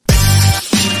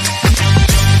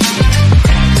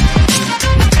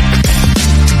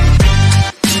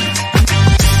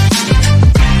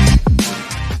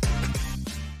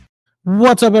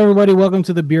What's up, everybody? Welcome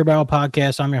to the Beer Barrel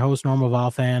Podcast. I'm your host,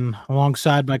 NormalVolFan,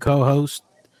 alongside my co-host,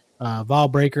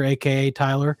 VolBreaker, a.k.a.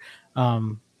 Tyler.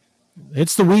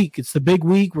 It's the week. It's the big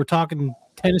week. We're talking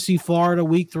Tennessee, Florida,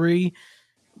 week 3,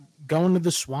 going to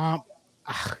the Swamp.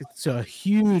 It's a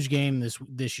huge game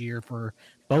this year for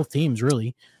both teams,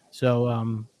 really. So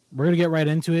we're going to get right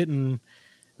into it. And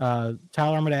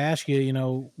Tyler, I'm going to ask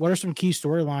you, what are some key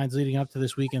storylines leading up to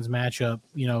this weekend's matchup?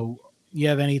 You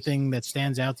have anything that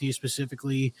stands out to you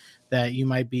specifically that you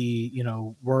might be,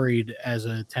 worried as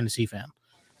a Tennessee fan?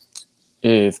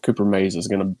 If Cooper Mays is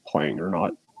going to play or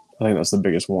not. I think that's the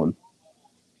biggest one.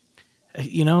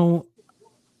 The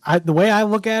way I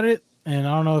look at it, and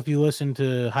I don't know if you listened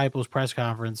to Heupel's press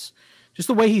conference, just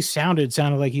the way he sounded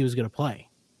like he was going to play.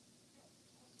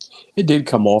 It did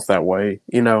come off that way,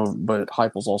 but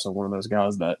Heupel's also one of those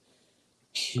guys that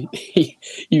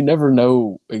you never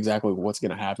know exactly what's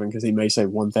going to happen because he may say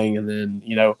one thing and then,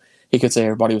 he could say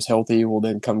everybody was healthy. Well,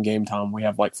 then come game time, we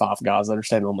have like 5 guys that are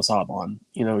standing on the sideline.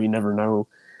 You never know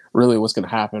really what's going to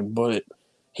happen. But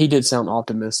he did sound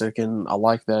optimistic, and I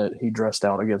like that he dressed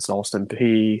out against Austin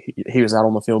Peay. He was out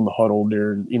on the field in the huddle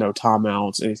during,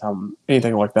 timeouts,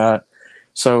 anything like that.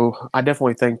 So I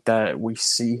definitely think that we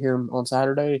see him on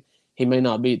Saturday. He may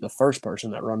not be the first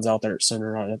person that runs out there at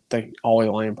center. I think Ollie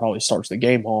Lane probably starts the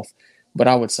game off. But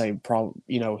I would say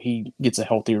he gets a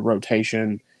healthier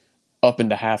rotation up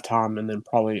into halftime, and then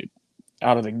probably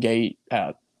out of the gate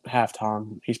at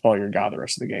halftime, he's probably your guy the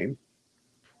rest of the game.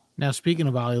 Now, speaking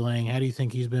of Ollie Lane, how do you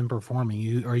think he's been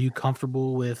performing? Are you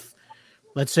comfortable with,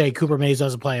 let's say Cooper Mays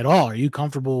doesn't play at all, are you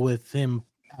comfortable with him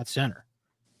at center?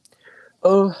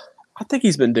 I think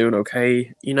he's been doing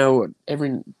okay.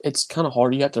 It's kind of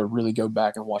hard. You have to really go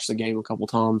back and watch the game a couple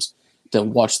times to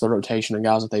watch the rotation of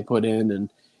guys that they put in. And,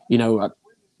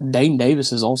 Dane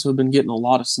Davis has also been getting a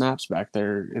lot of snaps back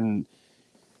there. And,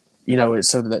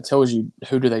 so that tells you,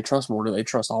 who do they trust more? Do they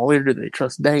trust Ollie or do they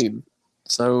trust Dane?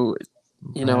 So,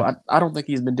 I don't think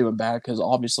he's been doing bad because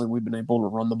obviously we've been able to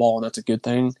run the ball, and that's a good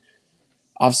thing.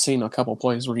 I've seen a couple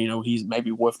plays where, he's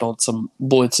maybe whiffed on some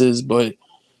blitzes, but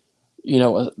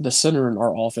the center in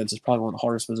our offense is probably one of the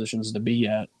hardest positions to be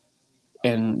at.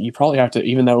 And you probably have to,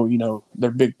 even though, they're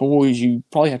big boys, you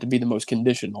probably have to be the most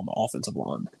conditioned on the offensive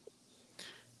line.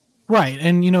 Right.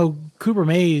 And, Cooper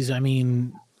Mays,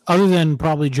 other than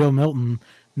probably Joe Milton,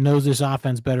 knows this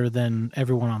offense better than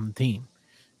everyone on the team.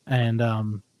 And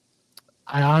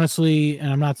I honestly,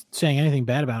 and I'm not saying anything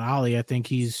bad about Ollie, I think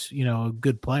he's, a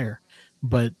good player.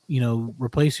 But,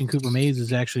 replacing Cooper Mays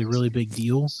is actually a really big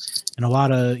deal. And a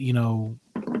lot of,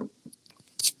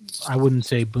 I wouldn't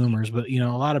say boomers, but, a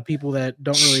lot of people that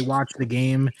don't really watch the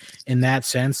game in that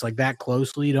sense, like that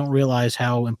closely, don't realize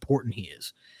how important he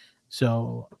is.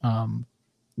 So,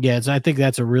 I think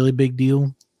that's a really big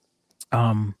deal.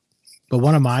 But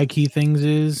one of my key things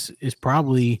is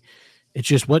probably, it's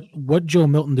just what Joe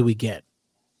Milton do we get?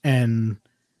 And,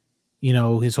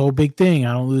 his whole big thing,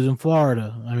 I don't lose in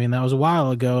Florida. That was a while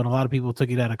ago, and a lot of people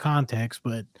took it out of context,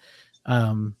 but,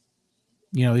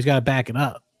 he's got to back it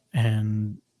up.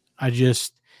 And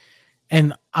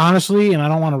and honestly, and I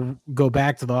don't want to go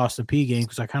back to the Austin Peay game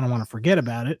because I kind of want to forget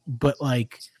about it, but,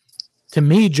 to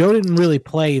me, Joe didn't really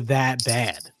play that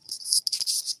bad.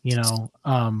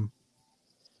 A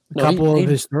couple of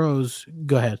his throws.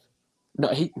 Go ahead. No,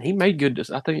 he made good.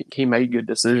 I think he made good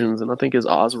decisions, and I think his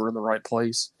eyes were in the right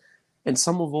place. And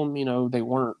some of them, they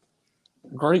weren't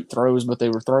great throws, but they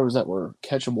were throws that were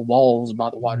catchable balls by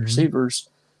the wide receivers.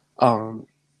 But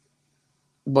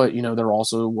there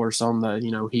also were some that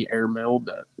he airmailed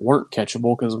that weren't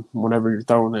catchable because whenever you're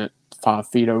throwing it 5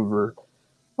 feet over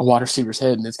a wide receiver's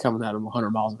head and it's coming at him 100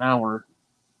 miles an hour,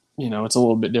 it's a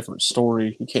little bit different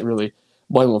story. You can't really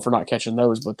blame him for not catching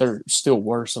those, but there still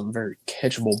were some very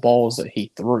catchable balls that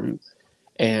he threw.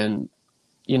 And,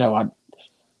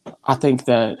 I think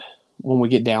that when we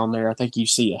get down there, I think you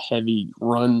see a heavy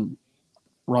run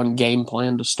game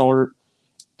plan to start.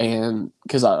 And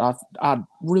because I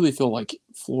really feel like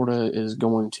Florida is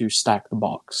going to stack the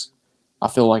box. I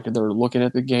feel like they're looking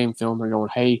at the game film. They're going,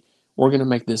 hey, we're going to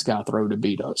make this guy throw to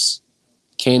beat us.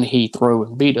 Can he throw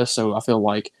and beat us? So I feel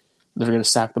like they're going to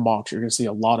stack the box. You're going to see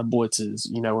a lot of blitzes.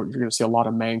 You're going to see a lot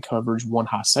of man coverage, one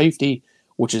high safety,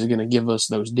 which is going to give us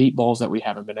those deep balls that we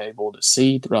haven't been able to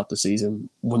see throughout the season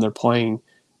when they're playing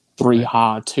 3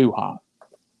 high, 2 high.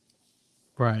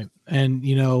 Right. And,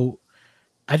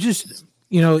 I just,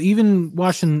 even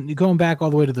going back all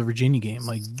the way to the Virginia game,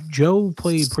 Joe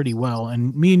played pretty well.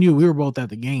 And me and you, we were both at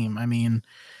the game.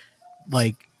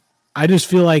 I just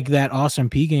feel like that Austin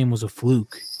Peay game was a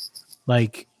fluke.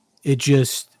 It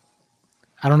just,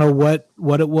 I don't know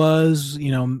what it was.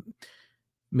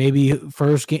 maybe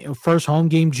first home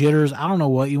game jitters. I don't know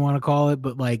what you want to call it,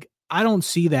 but like I don't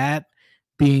see that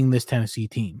being this Tennessee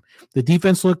team. The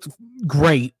defense looked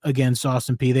great against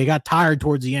Austin P. They got tired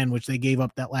towards the end, which they gave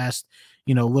up that last,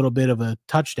 little bit of a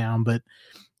touchdown, but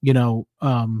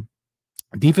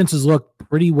defenses look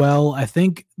pretty well. I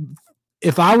think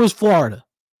if I was Florida,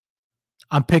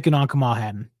 I'm picking on Kamal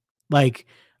Hadden. Like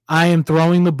I am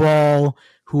throwing the ball,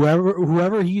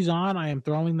 whoever he's on, I am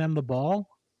throwing them the ball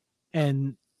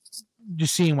and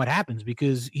just seeing what happens,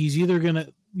 because he's either gonna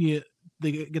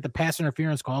they get the pass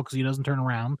interference call because he doesn't turn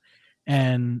around,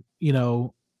 and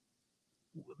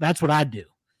that's what I'd do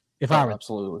if I were.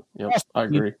 Absolutely. Yep, I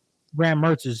agree. Graham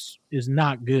Mertz is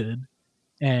not good,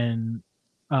 and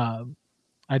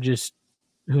I just,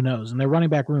 who knows? And their running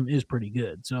back room is pretty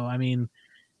good. So I mean,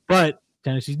 but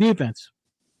Tennessee's defense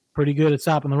pretty good at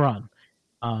stopping the run.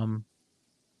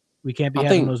 We can't be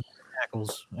having those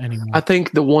tackles anymore. I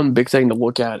think the one big thing to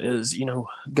look at is,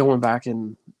 going back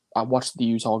and I watched the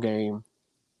Utah game.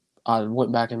 I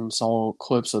went back and saw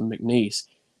clips of McNeese.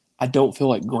 I don't feel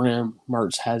like Graham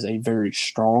Mertz has a very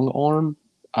strong arm.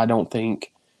 I don't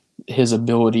think his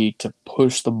ability to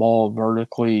push the ball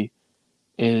vertically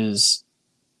is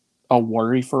a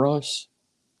worry for us.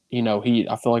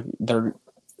 I feel like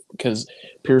because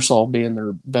Pearsall being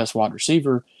their best wide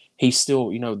receiver, he's still,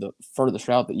 the furthest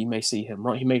route that you may see him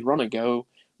run. He may run a go,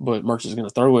 but Mertz is going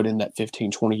to throw it in that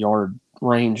 15, 20-yard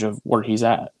range of where he's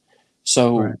at.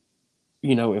 So, right.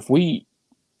 If we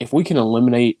can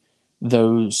eliminate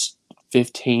those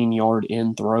 15-yard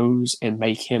in throws and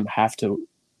make him have to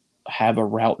have a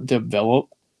route develop,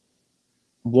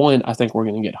 one, I think we're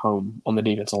going to get home on the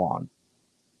defensive line.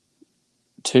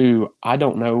 Two, I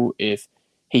don't know if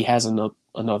he has enough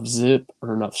zip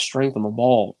or enough strength on the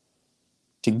ball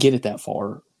to get it that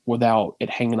far without it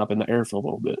hanging up in the air for a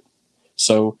little bit.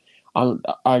 So I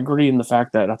agree in the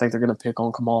fact that I think they're going to pick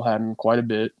on Kamal Hadden quite a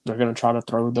bit. They're going to try to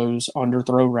throw those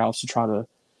underthrow routes to try to,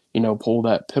 pull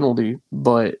that penalty.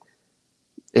 But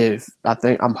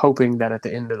I'm hoping that at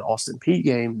the end of the Austin Peay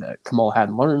game that Kamal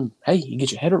Hadden learned, hey, you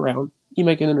get your head around, you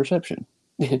make an interception.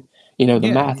 The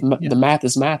math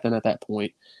is mathing at that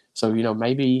point. So,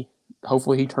 maybe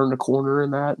hopefully he turned a corner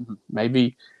in that. And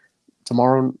maybe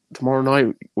tomorrow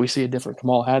night we see a different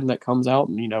Kamal Hadden that comes out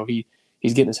and,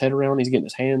 he's getting his head around, he's getting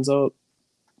his hands up.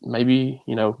 Maybe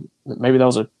that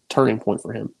was a turning point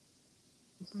for him.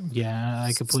 Yeah,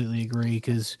 I completely agree,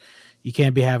 because you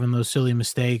can't be having those silly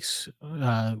mistakes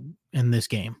in this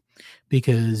game,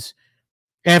 because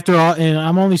after all, and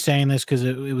I'm only saying this because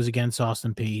it was against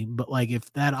Austin Peay, but like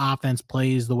if that offense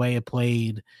plays the way it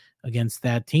played against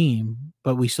that team,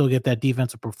 but we still get that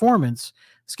defensive performance,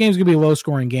 this game's going to be a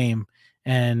low-scoring game,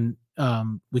 and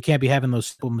we can't be having those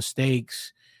simple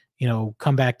mistakes,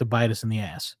 come back to bite us in the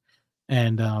ass.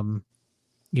 And,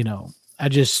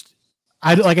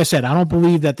 like I said, I don't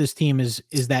believe that this team is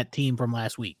that team from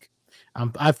last week.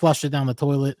 I flushed it down the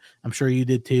toilet. I'm sure you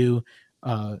did too.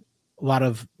 A lot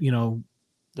of,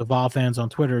 the Vol fans on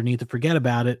Twitter need to forget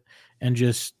about it and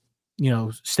just,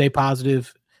 stay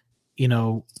positive.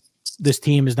 This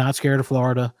team is not scared of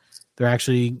Florida. They're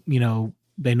actually,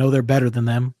 they know they're better than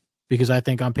them, because I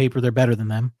think on paper they're better than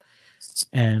them.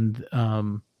 And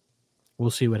we'll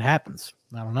see what happens.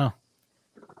 I don't know.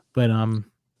 But,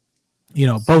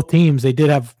 both teams, they did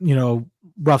have,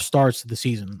 rough starts to the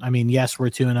season. I mean, yes, we're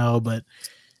 2-0, but,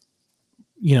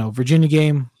 Virginia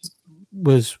game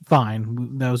was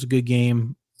fine. That was a good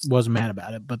game. Wasn't mad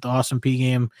about it. But the Austin Peay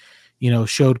game,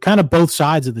 showed kind of both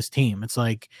sides of this team. It's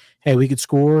like, hey, we could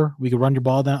score, we could run the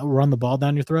ball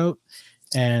down your throat,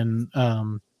 and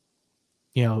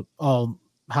all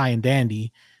high and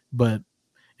dandy. And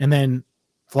then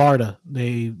Florida,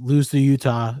 they lose to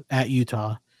Utah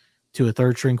to a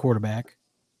third string quarterback,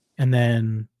 and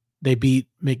then they beat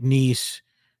McNeese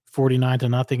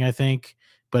 49-0, I think.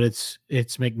 But it's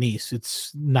McNeese.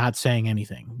 It's not saying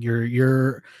anything.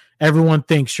 Everyone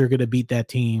thinks you're going to beat that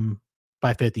team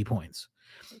by 50 points.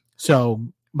 So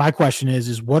my question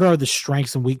is what are the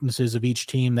strengths and weaknesses of each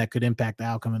team that could impact the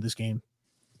outcome of this game?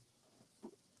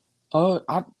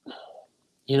 I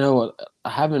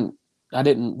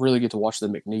didn't really get to watch the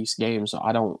McNeese game, so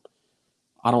I don't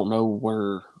know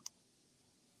where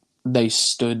they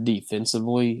stood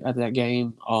defensively at that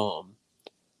game.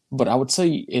 But I would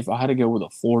say if I had to go with a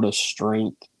Florida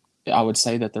strength, I would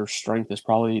say that their strength is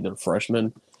probably their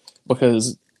freshmen,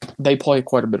 because they play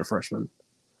quite a bit of freshmen.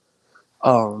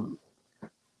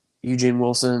 Eugene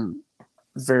Wilson,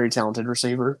 very talented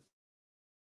receiver.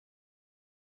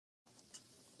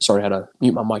 Sorry, I had to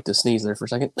mute my mic to sneeze there for a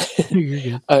second.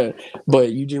 You're good.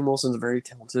 But Eugene Wilson's a very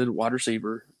talented wide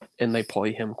receiver, and they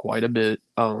play him quite a bit.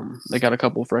 They got a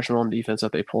couple of freshmen on defense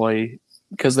that they play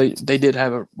because they did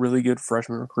have a really good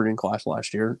freshman recruiting class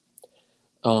last year.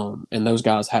 And those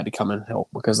guys had to come in and help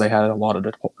because they had a lot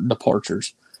of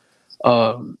departures.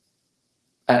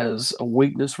 As a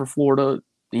weakness for Florida,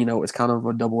 it's kind of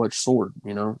a double-edged sword.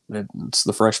 It's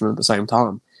the freshmen at the same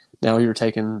time. Now you're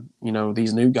taking,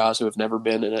 these new guys who have never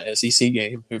been in an SEC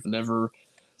game, who've never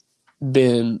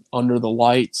been under the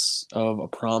lights of a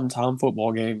primetime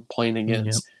football game playing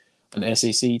against an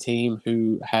SEC team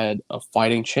who had a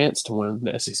fighting chance to win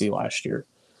the SEC last year.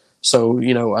 So,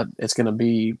 it's going to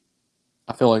be –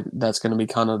 I feel like that's going to be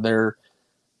kind of their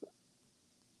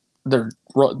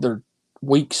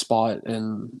weak spot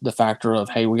in the factor of,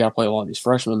 hey, we got to play a lot of these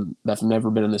freshmen that have never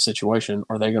been in this situation.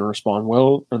 Are they going to respond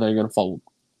well, or are they going to fold?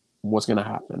 What's going to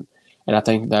happen? And I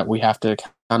think that we have to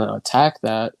kind of attack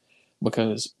that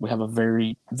because we have a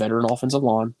very veteran offensive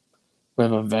line. We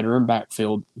have a veteran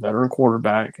backfield, veteran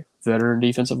quarterback, veteran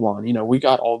defensive line. We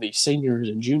got all these seniors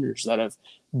and juniors that have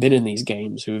been in these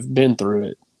games, who've been through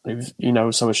it.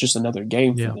 So it's just another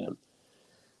game for them.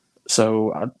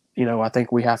 So, I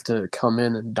think we have to come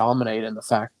in and dominate in the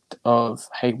fact of,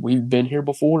 hey, we've been here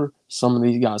before. Some of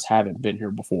these guys haven't been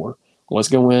here before. Let's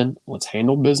go in. Let's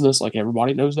handle business like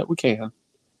everybody knows that we can,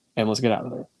 and let's get out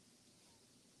of there.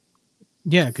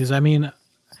 Yeah, because,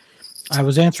 I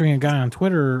was answering a guy on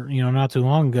Twitter, not too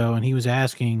long ago, and he was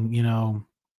asking,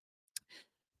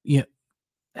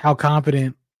 how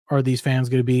confident are these fans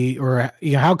going to be, or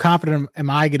how confident am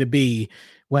I going to be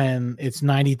when it's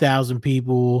 90,000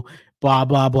 people, blah,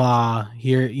 blah, blah,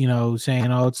 here, saying,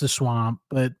 oh, it's the swamp.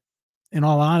 But in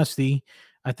all honesty,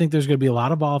 I think there's going to be a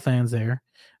lot of Vol fans there.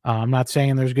 I'm not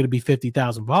saying there's going to be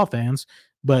 50,000 Vol fans,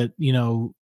 but,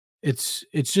 it's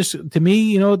just, to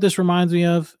me, what this reminds me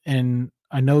of, and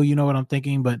I know you know what I'm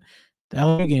thinking, but the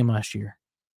LSU game last year,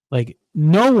 like,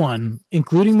 no one,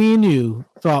 including me and you,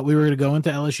 thought we were going to go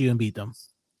into LSU and beat them.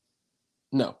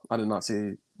 No, I did not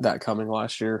see that coming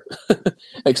last year.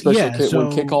 Especially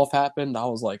when kickoff happened, I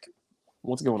was like,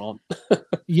 what's going on?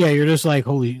 Yeah, you're just like,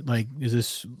 holy, like,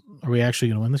 are we actually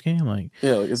going to win this game? Like,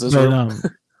 yeah, like, is this real?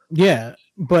 Yeah,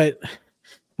 but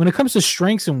when it comes to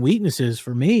strengths and weaknesses,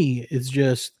 for me, it's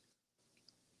just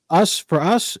for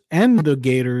us and the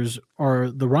Gators are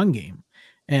the run game,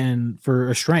 and for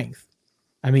a strength.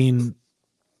 When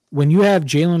you have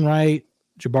Jalen Wright,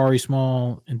 Jabari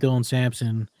Small, and Dylan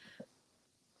Sampson,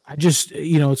 I just,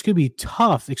 it's going to be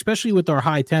tough, especially with our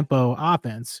high tempo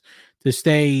offense, to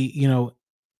stay,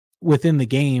 within the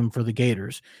game for the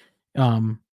Gators.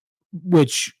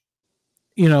 Which,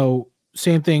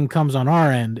 same thing comes on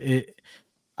our end.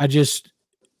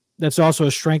 That's also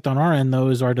a strength on our end, though,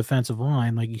 is our defensive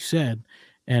line, like you said,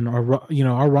 and our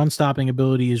run stopping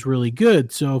ability is really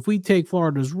good. So if we take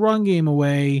Florida's run game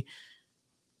away,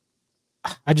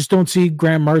 I just don't see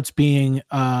Graham Mertz being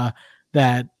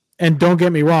that. And don't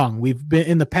get me wrong, we've been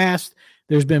in the past.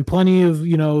 There's been plenty of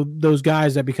those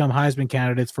guys that become Heisman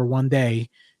candidates for one day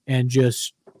and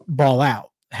just ball out.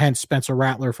 Hence Spencer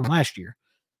Rattler from last year.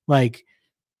 Like,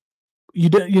 you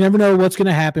never know what's going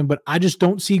to happen, but I just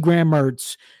don't see Graham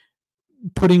Mertz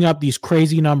putting up these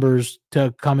crazy numbers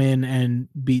to come in and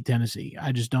beat Tennessee.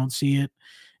 I just don't see it.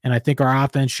 And I think our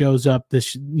offense shows up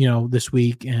this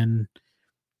week, and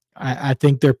I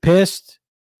think they're pissed.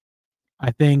 I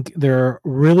think they're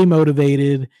really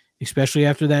motivated, especially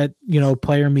after that,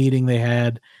 player meeting they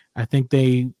had. I think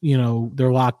they're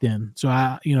locked in. So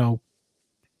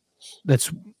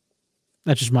that's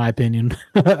just my opinion.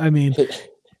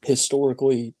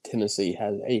 Historically, Tennessee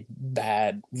has a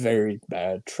very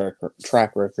bad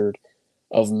track record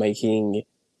of making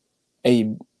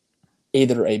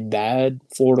either a bad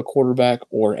Florida quarterback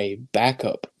or a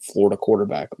backup Florida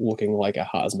quarterback looking like a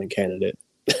Heisman candidate.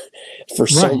 For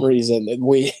some reason,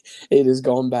 it has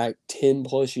gone back 10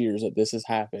 plus years that this has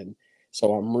happened.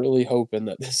 So I'm really hoping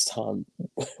that this time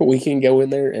we can go in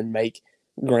there and make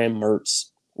Graham Mertz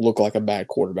look like a bad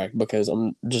quarterback, because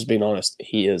I'm just being honest,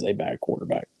 he is a bad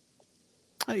quarterback.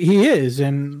 He is,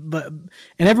 and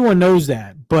everyone knows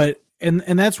that. But and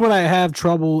that's what I have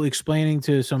trouble explaining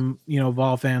to some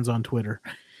Vol fans on Twitter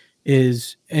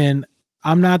is, and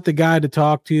I'm not the guy to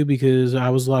talk to because I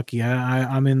was lucky.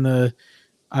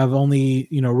 I've only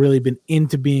really been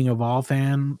into being a Vol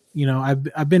fan.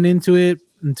 I've been into it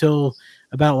until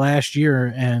about last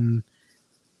year, and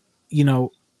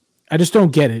I just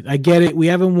don't get it. I get it. We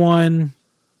haven't won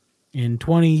in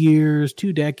 20 years,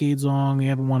 2 decades long. We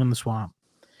haven't won in the swamp.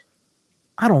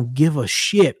 I don't give a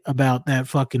shit about that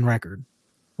fucking record.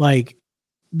 Like,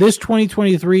 this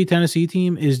 2023 Tennessee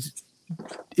team is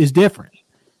different.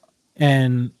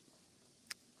 And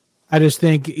I just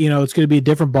think, it's going to be a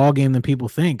different ball game than people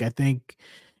think. I think,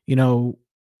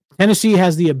 Tennessee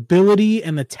has the ability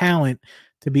and the talent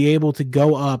to be able to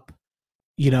go up,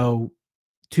 2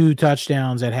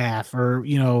 touchdowns at half or,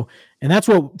 and that's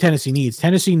what Tennessee needs.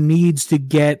 Tennessee needs to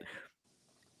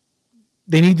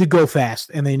they need to go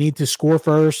fast and they need to score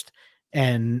first,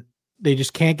 and they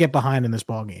just can't get behind in this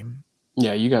ball game.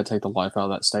 Yeah, you got to take the life out of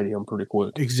that stadium pretty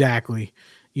quick. Exactly.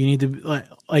 You need to,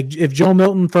 like if Joe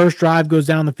Milton first drive goes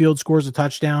down the field, scores a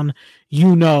touchdown,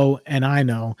 and I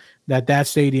know that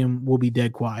stadium will be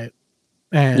dead quiet.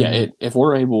 And yeah, if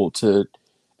we're able to,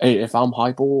 if I'm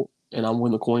Heupel and I'm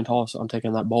winning the coin toss, I'm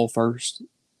taking that ball first.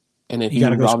 And if you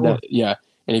can drive that,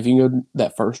 and if you can go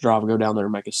that first drive, go down there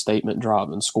and make a statement drive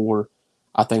and score,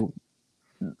 I think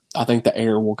the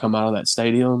air will come out of that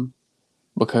stadium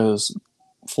because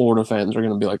Florida fans are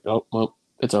going to be like, oh, well,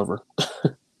 it's over.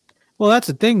 Well, that's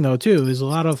the thing, though, too, is a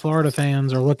lot of Florida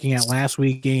fans are looking at last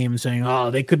week's game saying,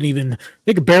 oh, they could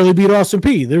barely beat Austin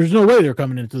Peay. There's no way they're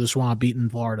coming into the swamp beating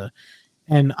Florida.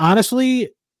 And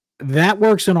honestly, that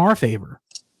works in our favor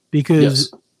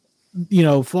because,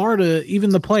 Florida, even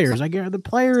the players, the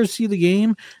players see the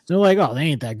game. They're like, oh, they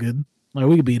ain't that good. Like,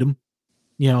 we could beat them.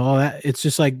 All that. It's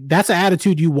just like, that's an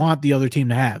attitude you want the other team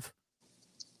to have.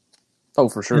 Oh,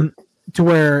 for sure. And to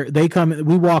where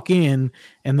we walk in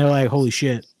and they're like, holy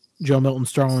shit. Joe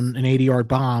Milton's throwing an 80-yard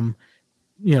bomb,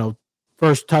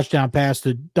 first touchdown pass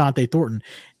to Dante Thornton.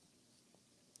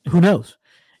 Who knows?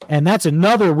 And that's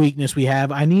another weakness we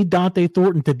have. I need Dante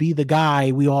Thornton to be the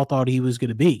guy we all thought he was going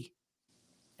to be.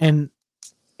 And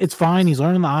it's fine. He's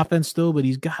learning the offense still, but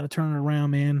he's got to turn it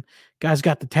around, man. Guy's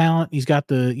got the talent. He's got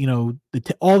the,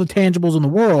 all the tangibles in the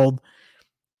world.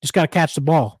 Just got to catch the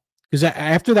ball. Because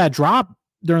after that drop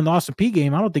during the Austin Peay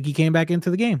game, I don't think he came back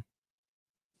into the game.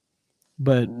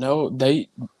 But no,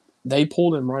 they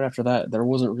pulled him right after that. There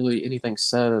wasn't really anything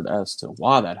said as to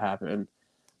why that happened,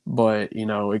 but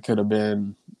it could have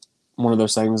been one of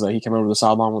those things that he came over the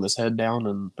sideline with his head down,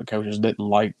 and the coaches didn't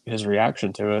like his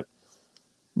reaction to it.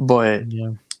 But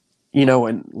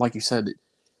and like you said,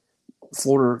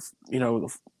 Florida,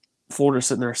 Florida's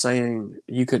sitting there saying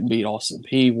you couldn't beat Austin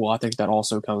Peay. Well, I think that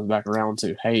also comes back around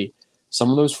to, hey,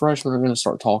 some of those freshmen are going to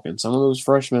start talking. Some of those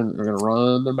freshmen are going to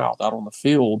run their mouth out on the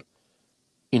field.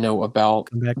 About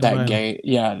that game.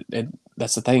 Yeah,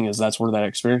 that's the thing, is that's where that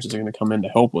experience is going to come in to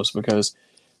help us, because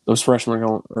those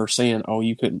freshmen are saying, oh,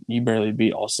 you barely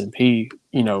beat Austin Peay.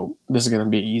 This is going to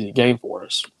be an easy game for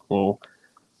us. Well,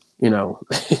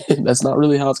 that's not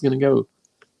really how it's going to go.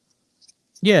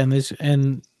 Yeah,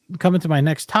 and coming to my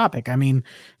next topic, I mean,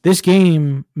 this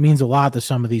game means a lot to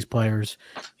some of these players,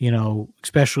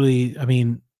 especially, I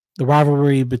mean, the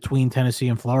rivalry between Tennessee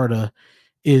and Florida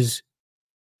is,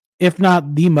 if not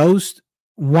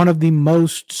one of the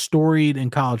most storied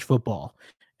in college football.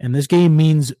 And this game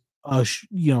means a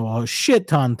shit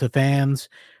ton to fans,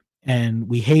 and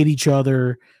we hate each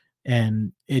other,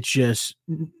 and it's just,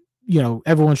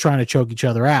 everyone's trying to choke each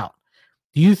other out.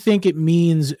 Do you think it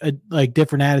means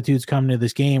different attitudes coming to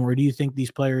this game, or do you think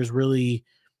these players really,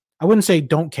 I wouldn't say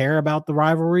don't care about the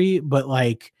rivalry, but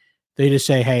they just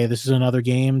say, hey, this is another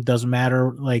game, doesn't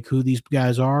matter who these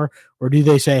guys are? Or do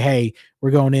they say, hey,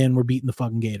 we're going in, we're beating the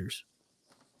fucking Gators?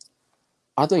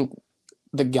 I think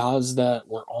the guys that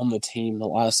were on the team the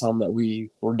last time that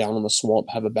we were down in the swamp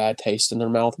have a bad taste in their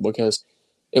mouth, because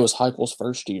it was Heupel's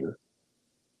first year.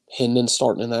 Hendon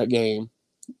starting in that game.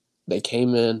 They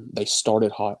came in, they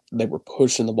started hot. They were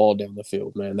pushing the ball down the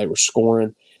field, man. They were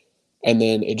scoring, and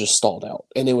then it just stalled out.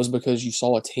 And it was because you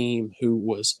saw a team who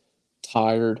was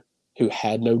tired, who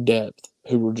had no depth,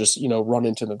 who were just,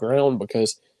 running to the ground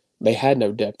because they had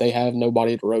no depth. They have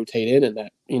nobody to rotate in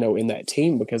that, in that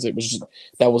team, because it was just,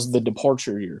 that was the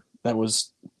departure year. That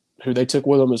was who they took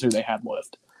with them, is who they had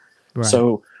left. Right.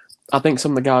 So I think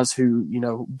some of the guys who,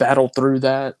 battled through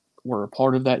that, were a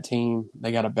part of that team.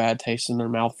 They got a bad taste in their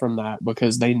mouth from that,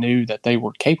 because they knew that they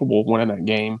were capable of winning that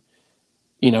game.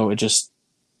 It just,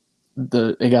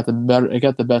 it got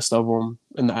the best of them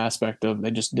in the aspect of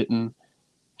they just didn't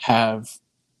have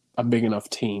a big enough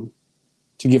team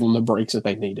to give them the breaks that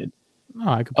they needed.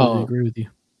 No, I completely agree with you.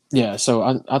 Yeah,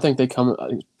 so I think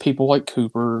people like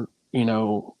Cooper,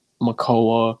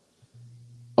 McCullough,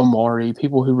 Amari,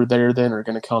 people who were there then are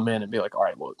going to come in and be like, all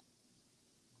right, look,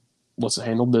 let's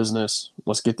handle business.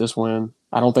 Let's get this win.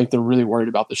 I don't think they're really worried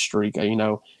about the streak.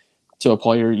 To a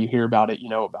player, you hear about it, you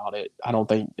know about it. I don't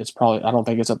think it's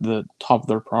at the top of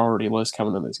their priority list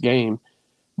coming in this game,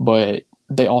 but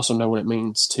they also know what it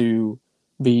means to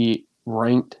be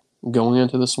ranked going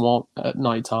into the swamp at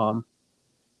nighttime,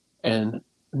 and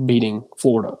beating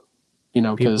Florida.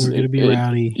 People Because are going to be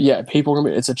rowdy. people are going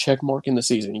to be. It's a check mark in the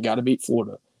season. You got to beat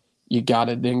Florida. You got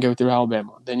to then go through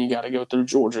Alabama. Then you got to go through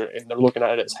Georgia, and they're looking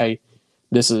at it as, hey,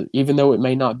 this is, even though it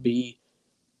may not be,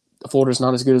 Florida's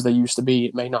not as good as they used to be.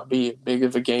 It may not be as big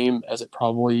of a game as it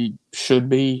probably should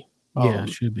be. Yeah, it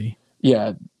should be.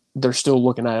 Yeah, they're still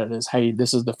looking at it as, hey,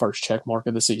 this is the first check mark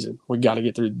of the season. We got to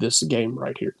get through this game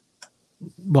right here.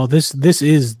 Well, this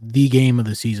is the game of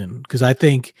the season because I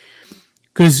think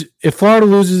if Florida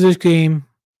loses this game,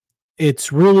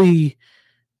 it's really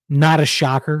not a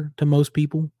shocker to most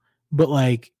people. But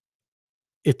like,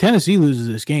 if Tennessee loses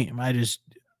this game, I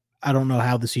don't know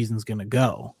how the season's going to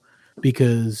go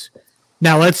because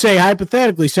now let's say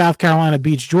hypothetically South Carolina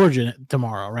beats Georgia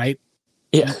tomorrow, right?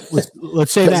 Yeah,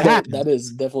 let's say that happens. That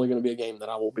is definitely going to be a game that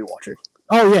I will be watching.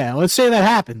 Oh yeah, let's say that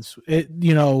happens.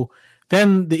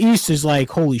 Then the East is like,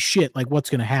 holy shit, like what's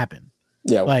going to happen?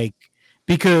 Yeah, like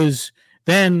because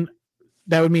then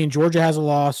that would mean Georgia has a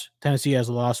loss, Tennessee has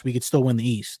a loss. We could still win the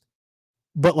East,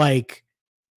 but like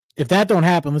if that don't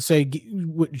happen, let's say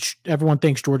everyone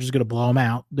thinks Georgia's going to blow them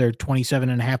out. They're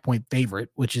 27.5-point favorite,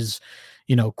 which is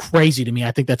crazy to me.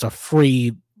 I think that's a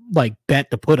free like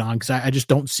bet to put on because I just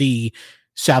don't see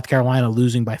South Carolina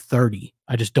losing by 30.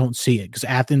 I just don't see it because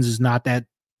Athens is not that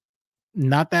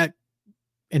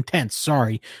intense.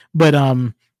 Sorry, but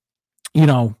I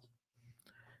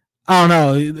don't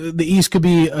know. The East could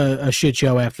be a shit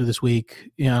show after this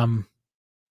week. And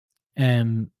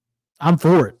I'm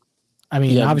for it. I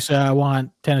mean, obviously, I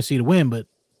want Tennessee to win, but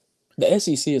the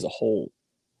SEC as a whole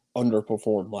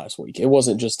underperformed last week. It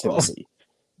wasn't just Tennessee.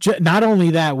 Not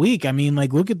only that week. I mean,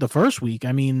 like, look at the first week.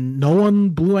 I mean, no one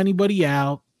blew anybody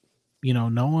out.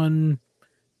 No one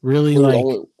really we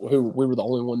were the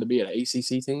only one to be an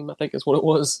ACC team. I think is what it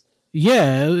was.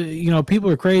 Yeah, people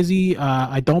are crazy.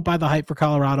 I don't buy the hype for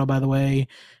Colorado, by the way.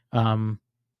 I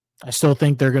still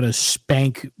think they're going to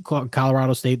spank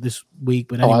Colorado State this week.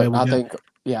 But anyway,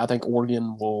 I think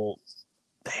Oregon will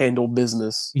handle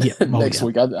business next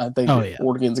week. I think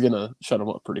Oregon's going to shut them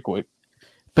up pretty quick.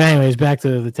 But anyways, back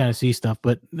to the Tennessee stuff.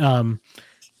 But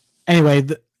anyway,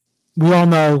 we all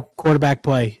know quarterback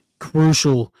play,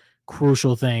 crucial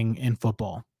thing in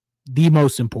football, the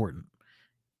most important.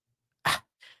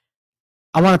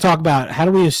 I want to talk about how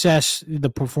do we assess the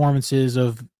performances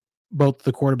of both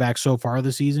the quarterbacks so far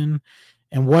this season,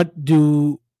 and what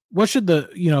should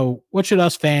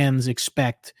us fans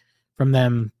expect from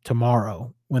them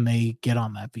tomorrow when they get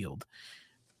on that field?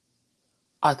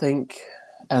 I think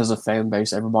as a fan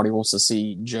base, everybody wants to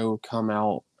see Joe come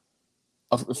out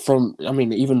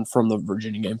even from the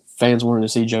Virginia game, fans wanted to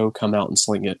see Joe come out and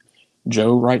sling it.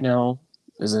 Joe right now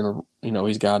is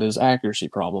he's got his accuracy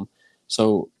problem.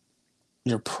 So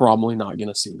you're probably not going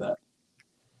to see that.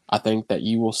 I think that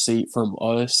you will see from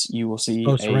us,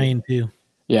 post-rain too.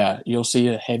 Yeah, you'll see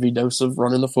a heavy dose of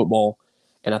running the football,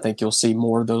 and I think you'll see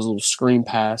more of those little screen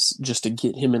pass just to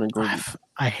get him in a groove.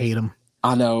 I hate him.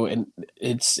 I know, and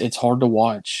it's hard to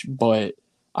watch, but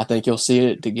I think you'll see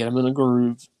it to get him in a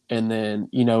groove, and then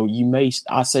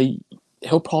I say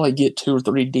he'll probably get 2 or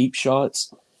 3 deep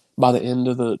shots by the end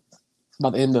of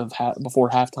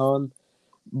before halftime,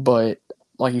 but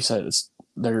like you said,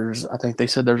 I think they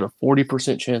said there's a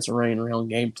 40% chance of rain around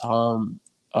game time.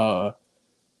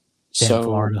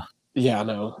 Florida. Yeah, I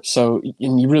know. So,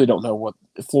 and you really don't know what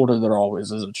Florida. There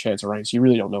always is a chance of rain, so you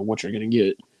really don't know what you're going to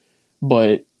get.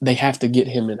 But they have to get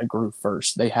him in a groove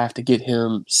first. They have to get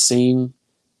him seeing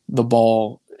the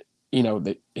ball.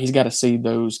 He's got to see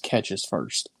those catches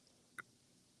first.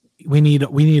 We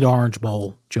need Orange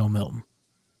Bowl Joe Milton.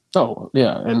 Oh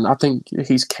yeah, and I think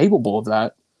he's capable of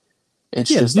that. It's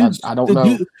just I don't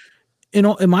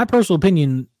know. In my personal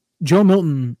opinion, Joe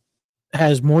Milton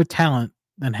has more talent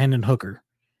than Hendon Hooker.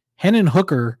 Hendon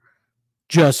Hooker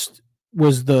just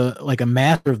was a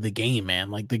master of the game, man.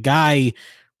 Like the guy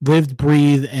lived,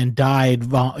 breathed, and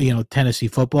died. Tennessee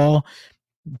football.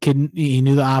 He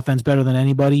knew the offense better than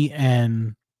anybody.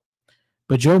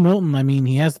 But Joe Milton, I mean,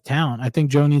 he has the talent. I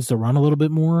think Joe needs to run a little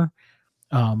bit more.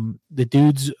 The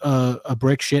dude's a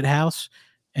brick shit house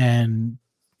and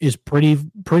is pretty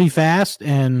fast,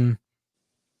 and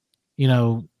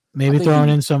maybe throwing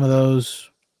in some of those.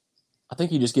 I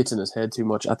think he just gets in his head too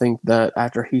much. I think that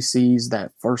after he sees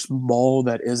that first ball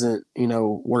that isn't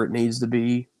where it needs to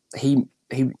be, I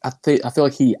feel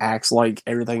like he acts like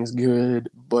everything's good,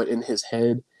 but in his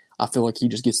head, I feel like he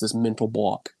just gets this mental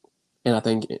block, and I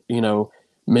think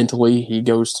mentally he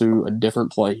goes to a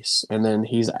different place, and then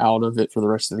he's out of it for the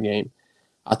rest of the game.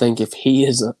 I think if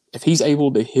he's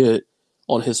able to hit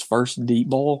on his first deep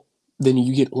ball, then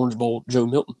you get Orange Bowl Joe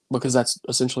Milton, because that's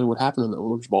essentially what happened in the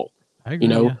Orange Bowl. I agree,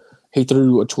 yeah. he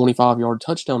threw a 25-yard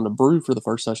touchdown to Brew for the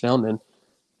first touchdown, and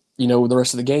the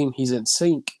rest of the game he's in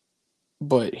sync,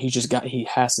 but he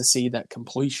has to see that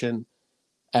completion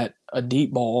at a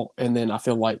deep ball, and then I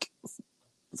feel like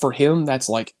for him that's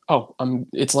like,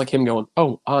 it's like him going,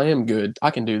 I am good,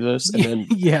 I can do this, and then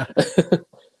yeah.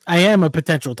 I am a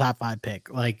potential top 5 pick,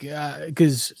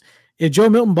 because if Joe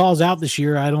Milton balls out this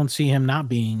year, I don't see him not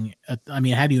being. How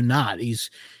do you not? He's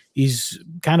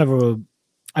kind of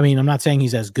I'm not saying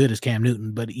he's as good as Cam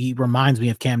Newton, but he reminds me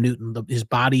of Cam Newton. His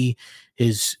body,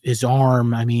 his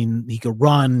arm. He could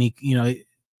run.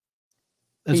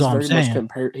 That's all I'm saying.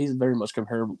 He's very much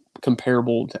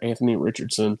comparable to Anthony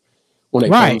Richardson when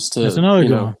it right. comes to That's another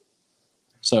good one.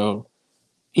 So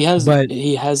he has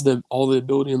all the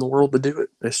ability in the world to do it.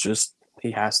 It's just he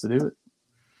has to do it.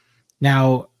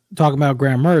 Now, talking about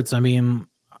Graham Mertz,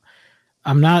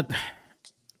 I'm not.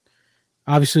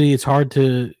 Obviously, it's hard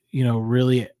to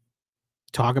really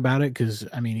talk about it because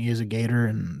he is a Gator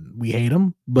and we hate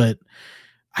him, but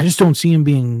I just don't see him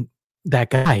being that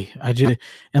guy.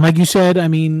 And like you said,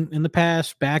 in the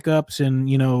past, backups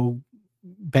and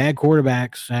bad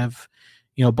quarterbacks have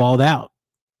balled out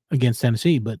against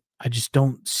Tennessee, but I just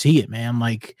don't see it, man.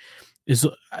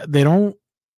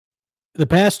 The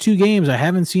past 2 games, I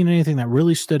haven't seen anything that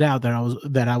really stood out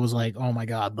that I was like, oh my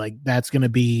God, that's going to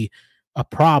be a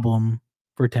problem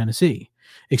for Tennessee,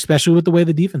 especially with the way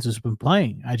the defense has been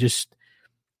playing.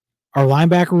 Our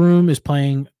linebacker room is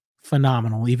playing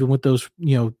phenomenal, even with those,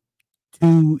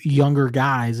 2 younger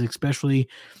guys, especially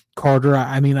Carter.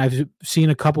 I've seen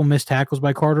a couple missed tackles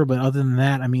by Carter, but other than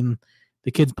that,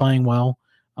 the kid's playing well.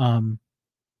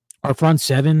 Our front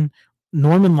 7,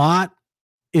 Norman Lott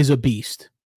is a beast.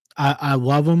 I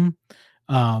love him.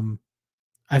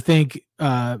 I think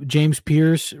James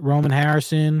Pierce, Roman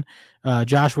Harrison,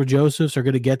 Joshua Josephs are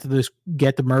going to get to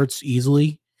Mertz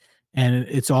easily, and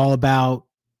it's all about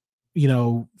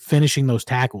finishing those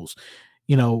tackles.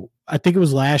 I think it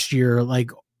was last year, I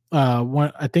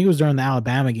think it was during the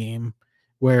Alabama game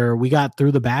where we got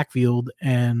through the backfield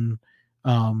and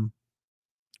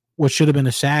what should have been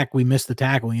a sack, we missed the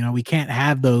tackle. We can't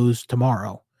have those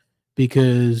tomorrow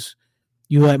because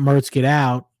you let Mertz get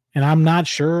out, and I'm not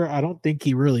sure. I don't think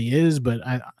he really is, but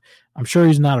I'm sure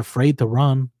he's not afraid to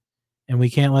run, and we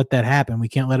can't let that happen. We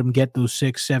can't let him get those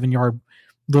 6-7 yard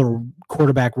little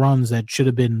quarterback runs that should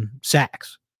have been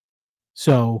sacks.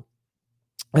 So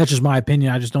that's just my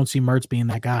opinion. I just don't see Mertz being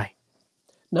that guy.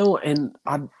 No, and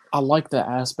I like that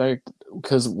aspect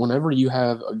because whenever you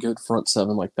have a good front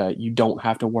 7 like that, you don't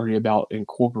have to worry about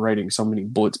incorporating so many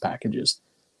blitz packages.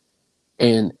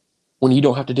 And when you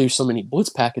don't have to do so many blitz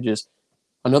packages,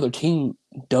 another team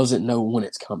doesn't know when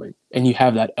it's coming. And you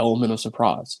have that element of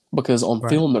surprise. Because on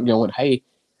film, they're going, hey,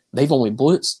 they've only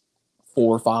blitzed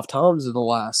 4 or 5 times in the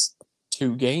last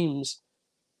 2 games.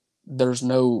 There's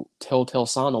no telltale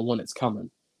sign on when it's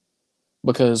coming.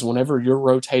 Because whenever you're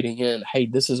rotating in, hey,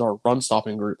 this is our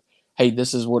run-stopping group. Hey,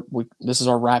 this is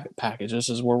our rapid package. This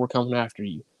is where we're coming after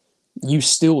you. You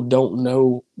still don't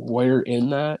know where in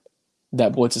that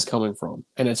blitz is coming from,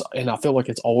 and I feel like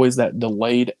it's always that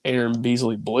delayed Aaron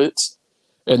Beasley blitz,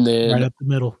 and then right up the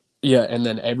middle. Yeah, and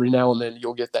then every now and then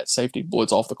you'll get that safety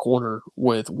blitz off the corner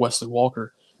with Wesley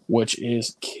Walker, which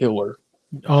is killer.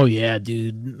 Oh yeah,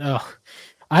 dude. Oh.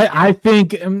 I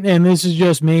think, and this is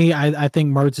just me, I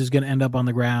think Mertz is going to end up on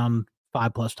the ground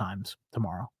 5+ times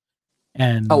tomorrow.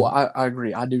 And I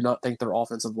agree. I do not think their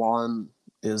offensive line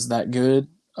is that good.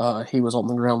 He was on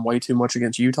the ground way too much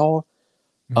against Utah.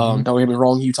 Don't get me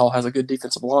wrong, Utah has a good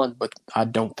defensive line, but I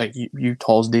don't think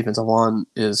Utah's defensive line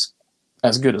is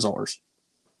as good as ours.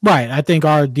 Right. I think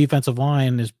our defensive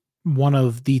line is one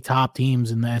of the top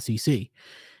teams in the SEC,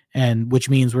 and which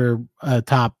means we're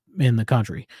top in the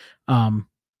country.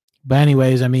 But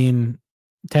anyways,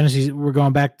 we're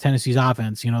going back to Tennessee's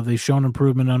offense. They've shown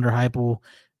improvement under Heupel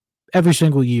every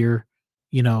single year.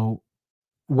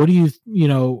 What do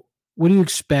you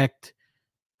expect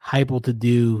Heupel to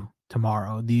do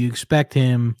tomorrow? Do you expect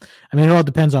him? It all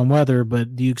depends on weather,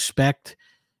 but do you expect?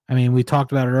 We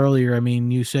talked about it earlier.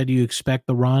 You said you expect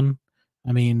the run.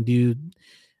 Do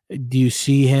you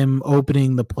see him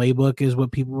opening the playbook? Is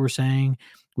what people were saying,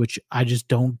 which I just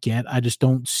don't get. I just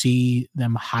don't see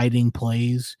them hiding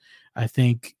plays. I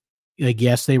think,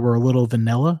 yes, they were a little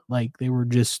vanilla. They were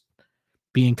just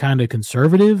being kind of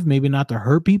conservative, maybe not to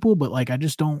hurt people, but I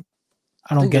just don't.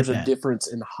 I don't get that. There's a difference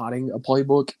in hiding a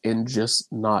playbook and just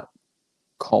not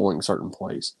calling certain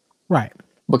plays. Right.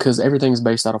 Because everything's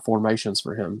based out of formations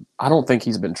for him. I don't think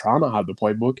he's been trying to hide the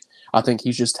playbook. I think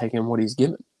he's just taking what he's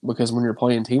given. Because when you're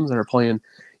playing teams that are playing,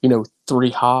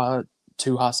 3 high,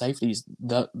 2 high safeties,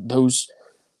 those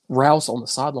routes on the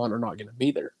sideline are not going to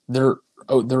be there. They're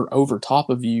over top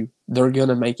of you. They're going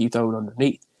to make you throw it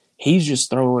underneath. He's just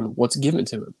throwing what's given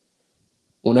to him.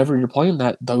 Whenever you're playing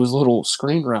those little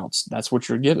screen routes, that's what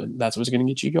you're given. That's what's going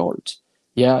to get you yards.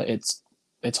 Yeah, it's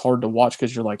hard to watch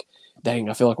because you're like, dang,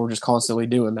 I feel like we're just constantly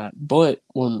doing that. But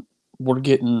when we're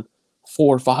getting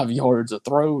 4 or 5 yards a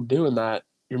throw doing that,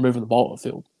 you're moving the ball up the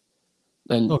field.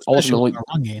 And ultimately,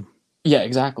 one game. Yeah,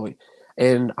 exactly.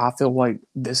 And I feel like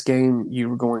this game,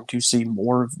 you're going to see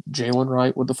more of Jalen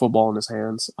Wright with the football in his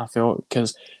hands. I feel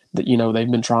because, they've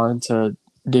been trying to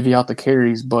divvy out the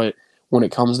carries, but when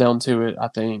it comes down to it, I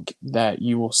think that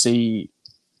you will see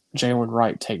Jalen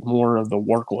Wright take more of the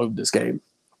workload this game.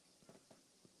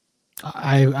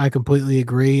 I completely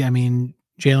agree. I mean,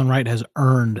 Jalen Wright has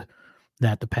earned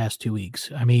that the past 2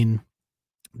 weeks. I mean,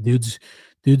 dude's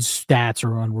stats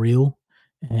are unreal,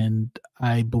 and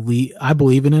I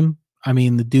believe in him. I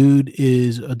mean, the dude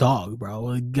is a dog,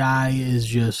 bro. The guy is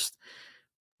just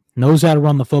knows how to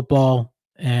run the football,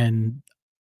 and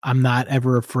I'm not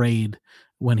ever afraid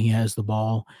when he has the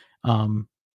ball.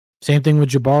 Same thing with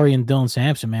Jabari and Dylan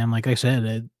Sampson, man. Like I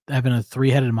said, having a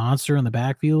 3-headed monster in the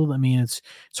backfield. I mean, it's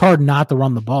hard not to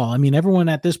run the ball. I mean, everyone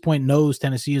at this point knows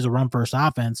Tennessee is a run-first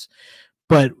offense.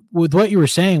 But with what you were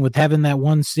saying, with having that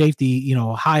one safety,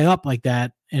 high up like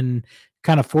that and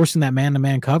kind of forcing that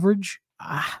man-to-man coverage,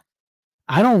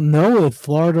 I don't know if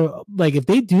Florida, like if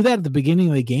they do that at the beginning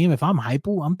of the game, if I'm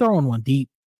Heupel, I'm throwing one deep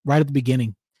right at the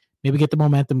beginning, maybe get the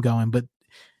momentum going. But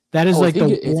that is if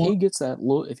he gets that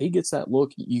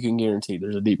look, you can guarantee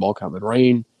there's a deep ball coming.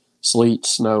 Rain, sleet,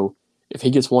 snow. If he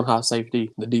gets one high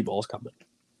safety, the deep ball's coming.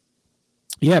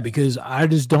 Yeah, because I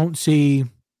just don't see,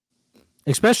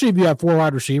 especially if you have 4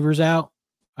 wide receivers out.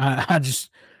 I just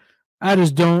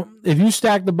don't. If you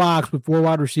stack the box with 4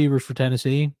 wide receivers for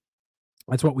Tennessee,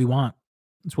 that's what we want.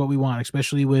 It's what we want,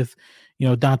 especially with,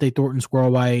 Dante Thornton,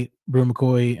 Squirrel White, Brew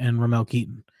McCoy, and Ramel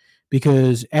Keaton.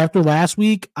 Because after last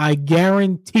week, I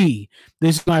guarantee,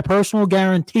 this is my personal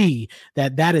guarantee,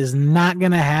 that is not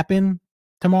going to happen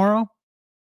tomorrow.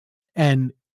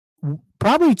 And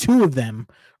probably 2 of them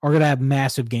are going to have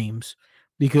massive games.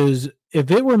 Because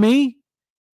if it were me,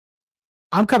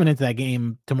 I'm coming into that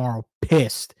game tomorrow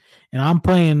pissed. And I'm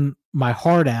playing my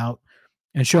heart out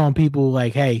and showing people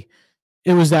like, hey,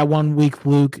 it was that 1 week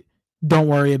fluke. Don't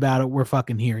worry about it. We're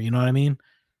fucking here. You know what I mean?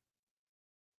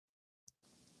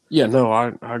 Yeah, no,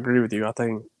 I agree with you. I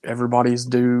think everybody's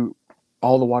due.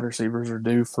 All the wide receivers are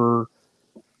due for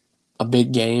a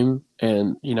big game,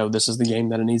 and this is the game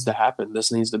that it needs to happen.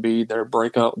 This needs to be their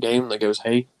breakout game that goes,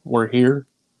 "Hey, we're here.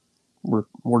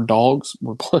 We're dogs.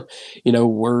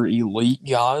 We're elite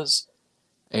guys."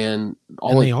 And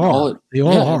they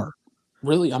are.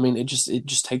 Really, I mean, it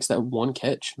just takes that one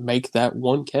catch, make that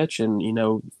one catch, and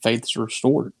faith's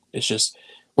restored. It's just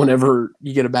whenever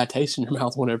you get a bad taste in your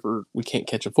mouth, whenever we can't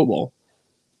catch a football.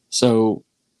 So,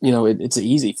 it's an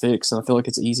easy fix, and I feel like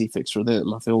it's an easy fix for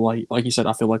them. I feel like you said,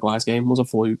 I feel like last game was a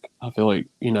fluke. I feel like,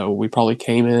 we probably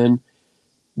came in,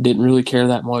 didn't really care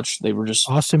that much. They were just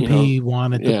Austin P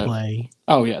wanted to play.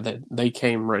 Oh yeah, they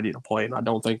came ready to play, and I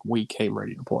don't think we came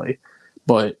ready to play.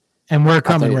 And we're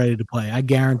coming ready to play. I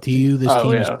guarantee you this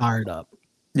team is fired up.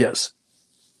 Yes.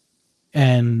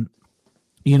 And,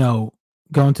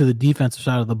 going to the defensive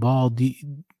side of the ball,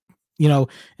 and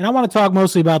I want to talk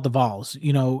mostly about the Vols.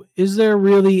 Is there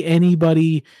really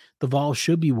anybody the Vols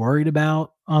should be worried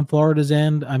about on Florida's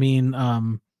end? I mean,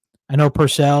 I know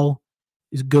Purcell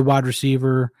is a good wide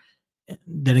receiver.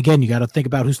 Then again, you got to think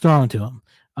about who's throwing to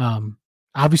him.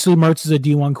 Obviously, Mertz is a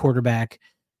D1 quarterback.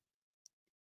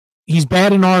 He's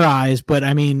bad in our eyes, but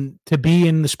I mean, to be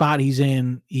in the spot he's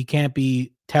in, he can't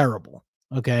be terrible.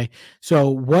 Okay. So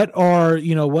what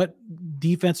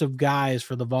defensive guys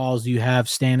for the Vols do you have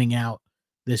standing out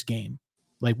this game?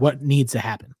 Like what needs to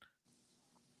happen?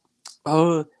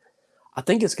 I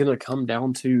think it's going to come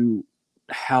down to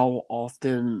how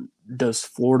often does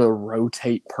Florida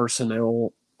rotate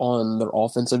personnel on their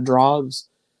offensive drives.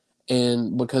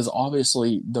 And because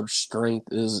obviously their strength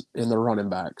is in the running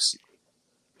backs.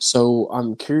 So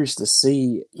I'm curious to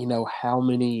see, how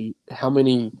many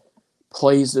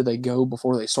plays do they go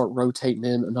before they start rotating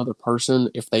in another person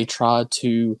if they try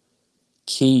to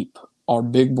keep our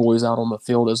big boys out on the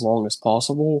field as long as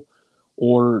possible?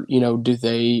 Or, do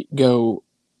they go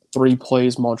 3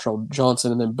 plays, Montreal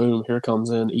Johnson, and then boom, here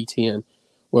comes in ETN?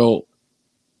 Well,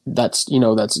 that's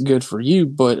good for you,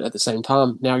 but at the same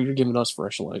time, now you're giving us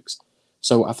fresh legs.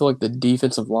 So I feel like the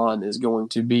defensive line is going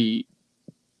to be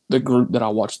the group that I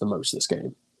watch the most this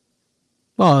game.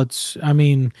 Well,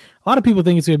 a lot of people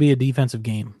think it's going to be a defensive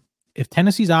game. If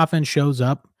Tennessee's offense shows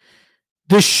up,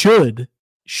 this should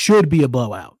be a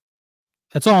blowout.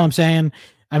 That's all I'm saying.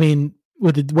 I mean,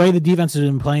 with the way the defense has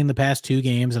been playing the past 2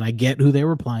 games, and I get who they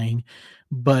were playing,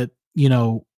 but,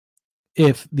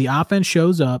 if the offense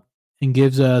shows up and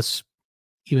gives us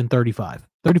even 35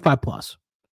 plus,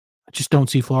 I just don't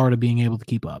see Florida being able to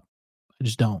keep up. I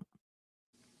just don't.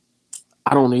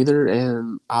 I don't either,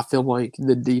 and I feel like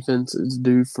the defense is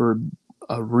due for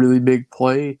a really big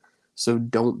play, so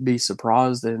don't be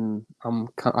surprised. And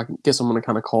I guess I'm going to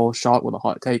kind of call a shot with a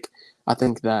hot take. I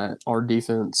think that our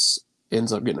defense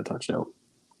ends up getting a touchdown.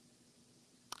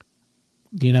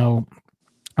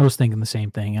 I was thinking the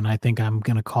same thing, and I think I'm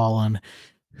going to call on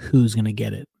who's going to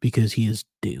get it because he is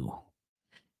due.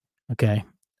 Okay.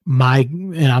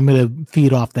 And I'm going to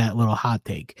feed off that little hot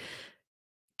take.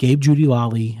 Gabe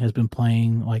Jeudy-Lally has been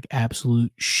playing like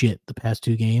absolute shit the past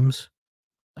 2 games.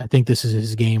 I think this is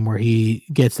his game where he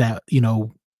gets that,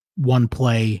 one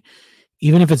play,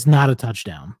 even if it's not a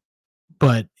touchdown.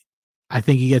 But I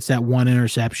think he gets that one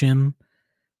interception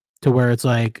to where it's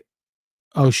like,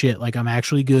 oh shit, like I'm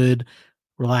actually good.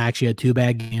 Relax. You had 2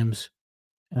 bad games.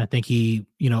 And I think he,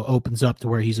 opens up to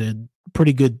where he's a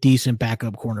pretty good, decent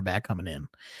backup cornerback coming in.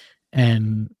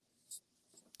 And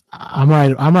I'm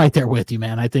right there with you,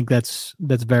 man. I think that's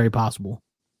very possible.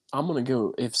 I'm going to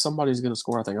go, if somebody's going to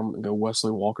score, I think I'm going to go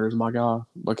Wesley Walker as my guy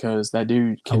because that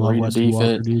dude can read a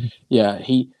defense. Walker, yeah,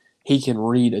 he can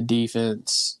read a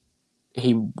defense.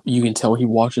 You can tell he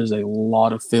watches a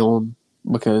lot of film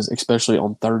because especially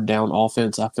on third down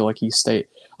offense, I feel like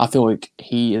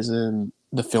he is in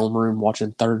the film room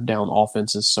watching third down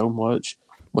offenses so much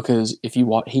because if you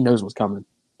watch, he knows what's coming.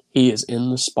 He is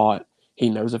in the spot. He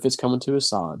knows if it's coming to his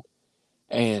side.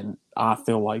 And I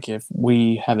feel like if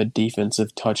we have a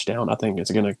defensive touchdown, I think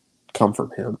it's going to come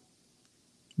from him.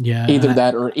 Yeah. Either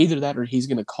that or he's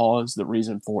going to cause the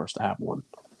reason for us to have one.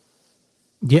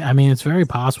 Yeah, I mean, it's very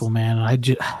possible, man.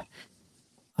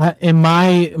 And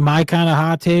my kind of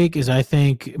hot take is I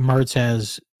think Mertz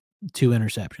has 2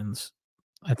 interceptions.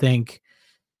 I think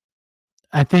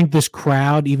this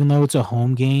crowd, even though it's a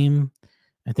home game,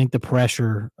 I think the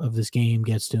pressure of this game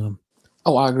gets to him.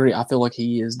 Oh, I agree. I feel like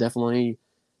he is definitely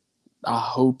 – I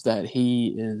hope that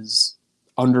he is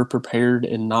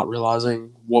underprepared and not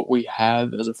realizing what we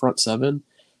have as a front seven.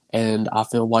 And I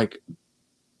feel like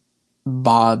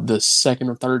by the second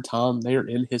or third time, they're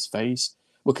in his face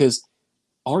because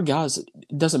our guys –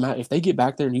 it doesn't matter. If they get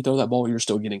back there and you throw that ball, you're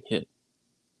still getting hit.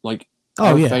 Like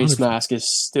our face 100%. Mask is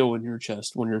still in your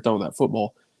chest when you're throwing that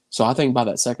football. So I think by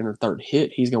that second or third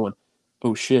hit, he's going,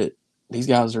 oh, shit, these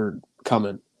guys are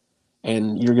coming.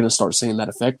 And you're going to start seeing that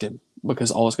affect him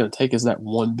because all it's going to take is that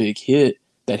one big hit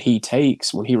that he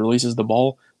takes when he releases the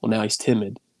ball. Well, now he's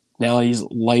timid. Now he's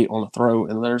late on a throw,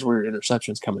 and there's where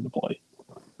interceptions come into play.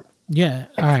 Yeah.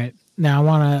 All right. Now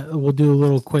we'll do a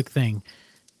little quick thing.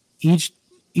 Each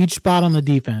spot on the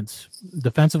defense,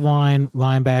 defensive line,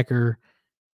 linebacker,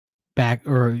 back,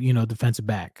 or, defensive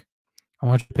back. I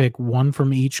want you to pick one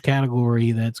from each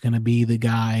category that's going to be the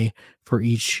guy for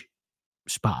each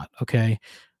spot. Okay.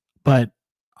 But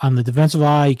on the defensive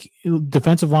line,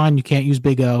 you can't use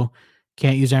Big O,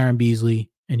 can't use Aaron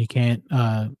Beasley, and you can't,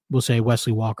 we'll say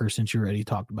Wesley Walker since you already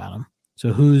talked about him.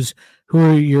 So who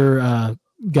are your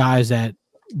guys that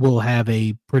will have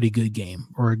a pretty good game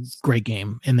or a great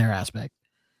game in their aspect?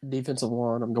 Defensive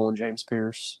line, I'm going James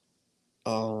Pierce.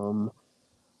 Linebacker,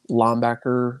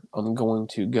 I'm going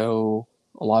to go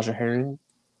Elijah Herring.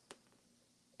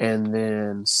 And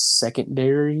then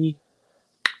secondary,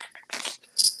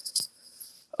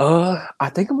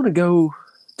 I think I'm going to go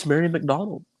to Marion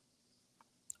McDonald.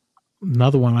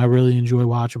 Another one I really enjoy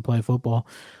watching play football.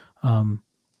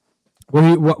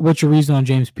 What's your reason on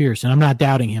James Pierce? And I'm not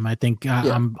doubting him. I think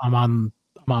I'm on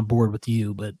board with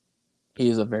you, but he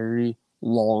is a very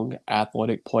long,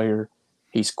 athletic player.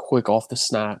 He's quick off the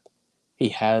snap. He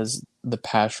has the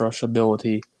pass rush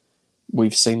ability.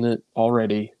 We've seen it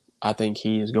already. I think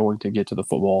he is going to get to the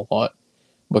football a lot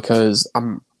because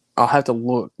I'll have to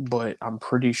look, but I'm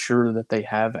pretty sure that they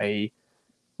have a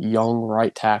young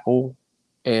right tackle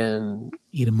and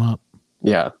eat him up.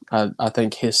 Yeah, I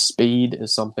think his speed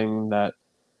is something that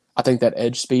I think that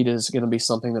edge speed is going to be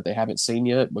something that they haven't seen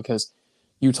yet because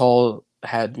Utah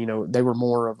had, they were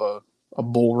more of a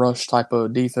bull rush type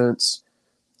of defense.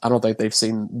 I don't think they've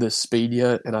seen this speed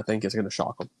yet, and I think it's going to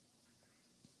shock them.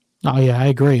 Oh yeah, I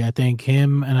agree. I think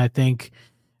him, and I think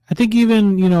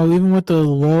even even with the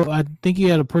low, I think he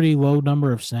had a pretty low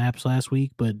number of snaps last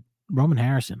week. But Roman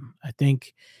Harrison, I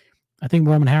think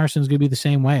Roman Harrison is going to be the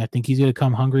same way. I think he's going to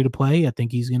come hungry to play. I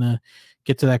think he's going to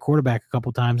get to that quarterback a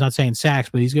couple times. Not saying sacks,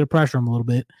 but he's going to pressure him a little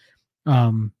bit.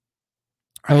 I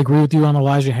agree with you on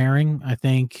Elijah Herring. I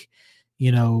think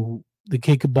the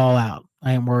kid could ball out.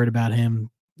 I ain't worried about him.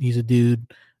 He's a dude.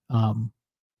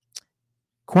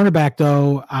 Cornerback,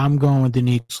 though, I'm going with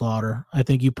Danico Slaughter. I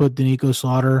think you put Danico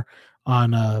Slaughter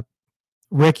on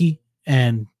Ricky,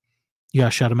 and you got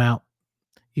to shut him out.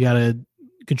 You got to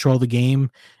control the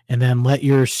game, and then let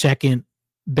your second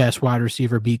best wide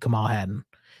receiver beat Kamal Hadden.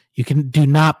 You do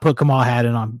not put Kamal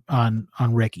Hadden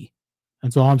on Ricky.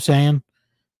 That's all I'm saying.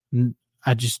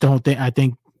 I just don't think. I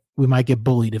think we might get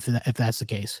bullied if that's the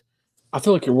case. I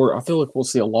feel like we'll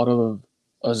see a lot of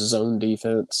a zone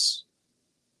defense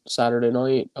Saturday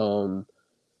night, and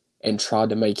try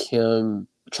to make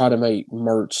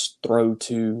Mertz throw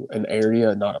to an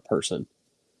area, not a person.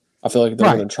 I feel like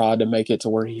they're going to try to make it to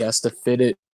where he has to fit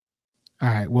it. All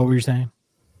right, what were you saying?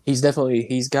 We're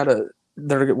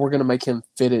going to make him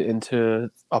fit it into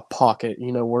a pocket.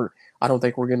 I don't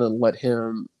think we're going to let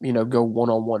him, go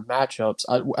one-on-one matchups.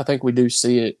 I think we do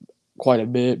see it quite a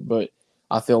bit, but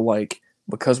I feel like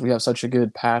because we have such a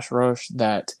good pass rush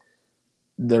that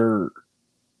they're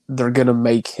going to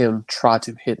make him try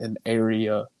to hit an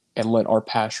area and let our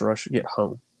pass rush get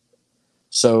home.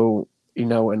 So,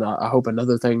 and I hope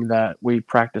another thing that we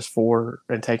practice for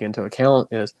and take into account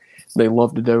is they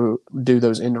love to do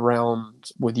those end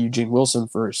rounds with Eugene Wilson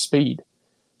for his speed.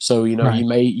 So, you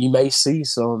may see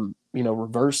some,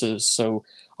 reverses. So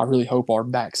I really hope our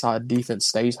backside defense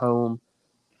stays home,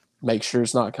 make sure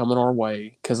it's not coming our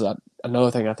way. Because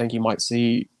another thing, I think you might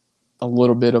see a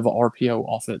little bit of an RPO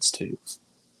offense too.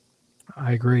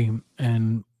 I agree.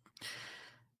 And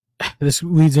this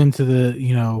leads into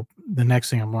the next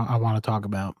thing I want to talk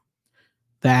about,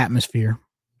 the atmosphere.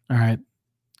 All right.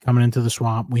 Coming into the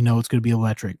Swamp, we know it's going to be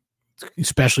electric,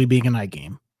 especially being a night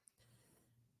game.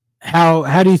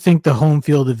 How do you think the home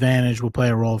field advantage will play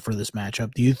a role for this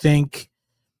matchup? Do you think,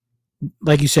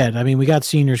 like you said, I mean, we got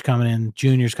seniors coming in,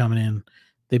 juniors coming in.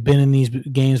 They've been in these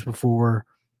games before.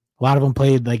 A lot of them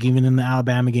played, like even in the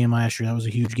Alabama game last year. That was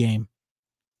a huge game.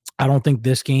 I don't think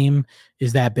this game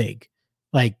is that big,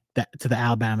 like that to the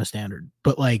Alabama standard.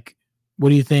 But like, what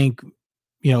do you think,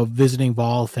 visiting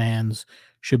Vol fans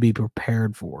should be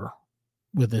prepared for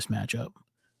with this matchup?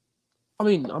 I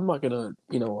mean, I'm not gonna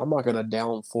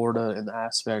down Florida in the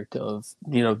aspect of,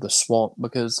 the Swamp,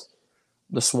 because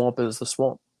the Swamp is the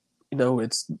Swamp.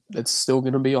 It's still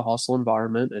gonna be a hostile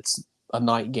environment. It's a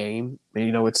night game.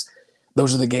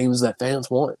 Those are the games that fans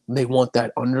want. They want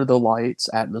that under the lights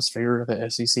atmosphere of the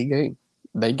SEC game.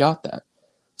 They got that.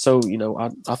 So,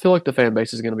 I feel like the fan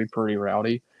base is going to be pretty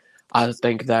rowdy. I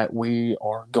think that we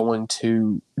are going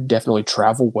to definitely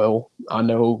travel well. I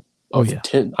know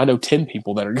 10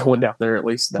 people that are going down there at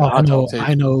least that I talk to.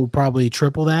 I know probably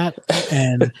triple that.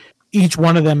 And each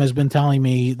one of them has been telling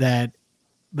me that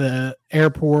the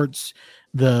airports,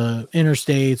 the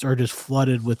interstates are just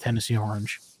flooded with Tennessee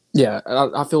orange. Yeah,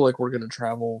 I feel like we're going to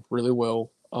travel really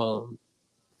well.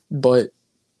 But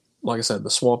like I said, the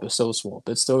Swamp is still a Swamp.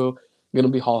 It's still going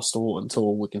to be hostile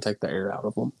until we can take the air out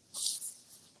of them.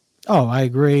 Oh, I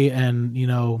agree. And,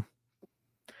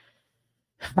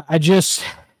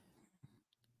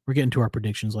 we're getting to our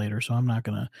predictions later, so I'm not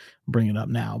going to bring it up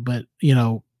now. But,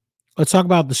 let's talk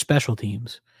about the special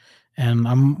teams. And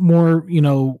I'm more,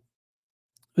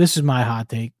 this is my hot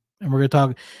take. And we're going to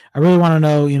talk. I really want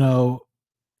to know,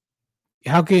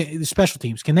 how can the special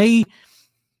teams, they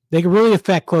can really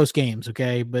affect close games,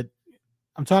 okay? But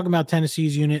I'm talking about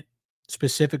Tennessee's unit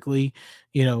specifically.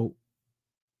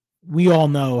 We all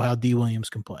know how D.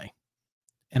 Williams can play.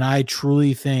 And I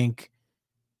truly think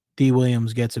D.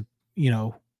 Williams gets a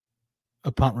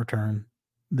punt return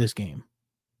this game.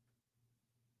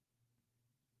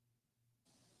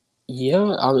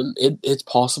 Yeah, I mean, it's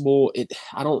possible.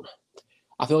 I feel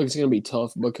like it's going to be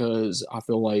tough because I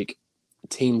feel like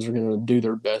teams are going to do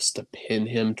their best to pin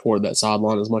him toward that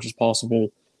sideline as much as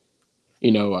possible.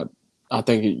 I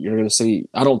think you're going to see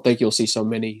 – I don't think you'll see so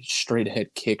many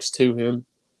straight-ahead kicks to him.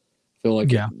 I feel like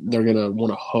they're going to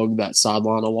want to hug that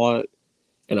sideline a lot,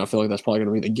 and I feel like that's probably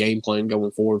going to be the game plan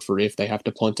going forward for if they have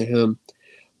to punt to him.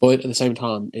 But at the same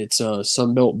time, it's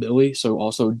Sunbelt Billy, so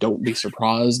also don't be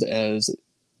surprised as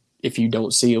if you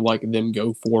don't see them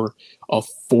go for a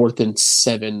 4th and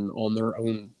 7 on their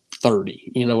own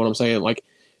 30. You know what I'm saying? Like,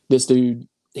 this dude,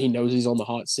 he knows he's on the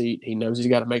hot seat. He knows he's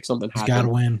got to make something happen. He's got to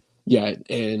win. Yeah,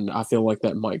 and I feel like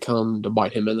that might come to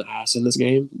bite him in the ass in this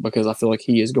game because I feel like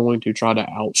he is going to try to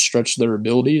outstretch their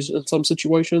abilities in some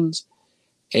situations,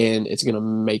 and it's going to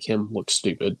make him look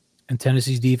stupid. And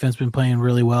Tennessee's defense been playing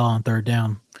really well on 3rd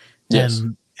down, yes,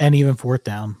 and even 4th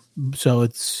down. So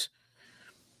it's,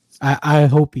 I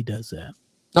hope he does that.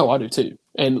 Oh, I do too.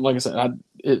 And like I said,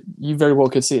 you very well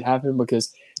could see it happen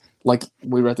because like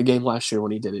we were at the game last year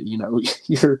when he did it.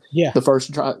 You're Yeah. the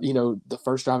first drive. The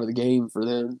first drive of the game for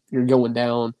them. You're going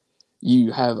down.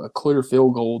 You have a clear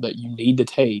field goal that you need to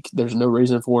take. There's no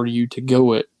reason for you to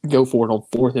go for it on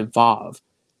 4th and 5.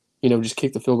 Just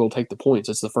kick the field goal, take the points.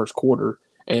 It's the first quarter,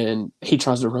 and he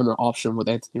tries to run an option with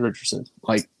Anthony Richardson.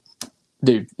 Like,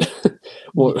 dude,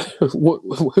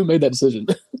 who made that decision?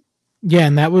 Yeah,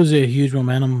 and that was a huge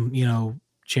momentum,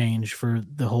 change for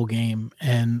the whole game.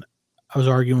 And I was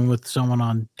arguing with someone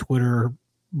on Twitter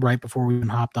right before we even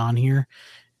hopped on here.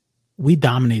 We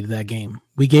dominated that game.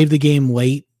 We gave the game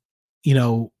late,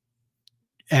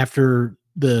 after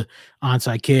the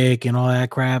onside kick and all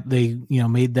that crap. They,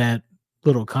 made that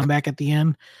little comeback at the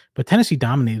end, but Tennessee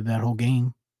dominated that whole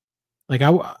game. Like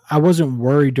I wasn't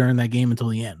worried during that game until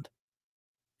the end.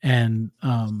 And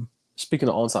speaking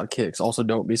of onside kicks, also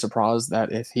don't be surprised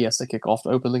that if he has to kick off to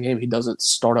open the game, he doesn't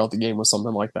start out the game with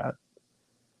something like that.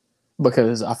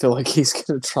 Because I feel like he's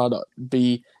going to try to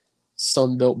be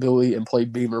Sunbelt Billy and play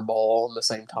Beamer ball at the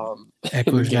same time.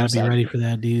 Eckler's got to be ready for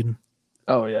that, dude.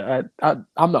 Oh, yeah.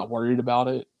 I'm not worried about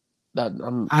it. I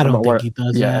don't think he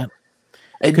does that.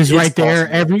 Because right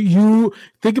there, you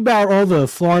think about all the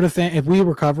Florida fans. If we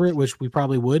recover it, which we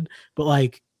probably would, but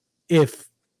like if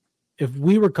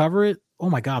we recover it, oh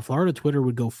my God, Florida Twitter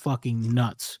would go fucking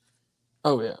nuts.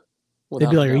 Oh yeah, they'd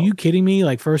be like, "Are you kidding me?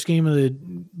 Like first game of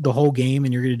the whole game,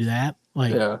 and you're gonna do that?"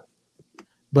 Like, yeah.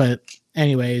 But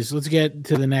anyways, let's get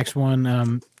to the next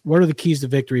one. What are the keys to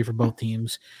victory for both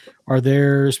teams? Are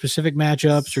there specific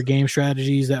matchups or game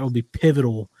strategies that will be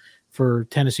pivotal for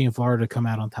Tennessee and Florida to come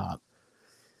out on top?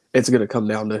 It's going to come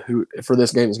down to who for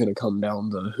this game. Is going to come down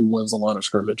to who wins the line of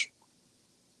scrimmage.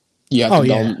 You have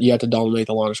to dominate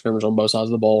the line of scrimmage on both sides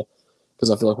of the ball because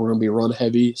I feel like we're going to be run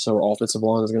heavy, so our offensive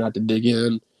line is going to have to dig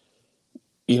in.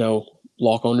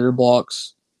 Lock on your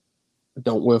blocks,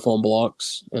 don't whiff on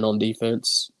blocks, and on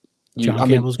defense, John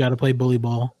Campbell's got to play bully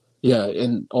ball. Yeah,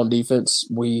 and on defense,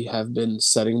 we have been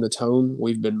setting the tone.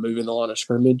 We've been moving the line of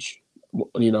scrimmage.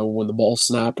 When the ball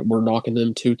snapped, we're knocking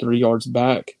them 2-3 yards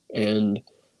back, and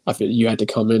I feel you have to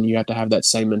come in. You have to have that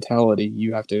same mentality.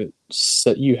 You have to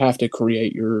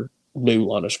create your new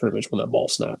line of scrimmage when that ball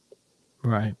snapped.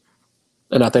 Right.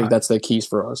 And I think that's the keys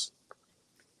for us.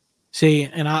 See,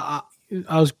 and I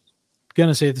was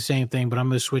gonna say the same thing, but I'm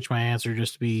gonna switch my answer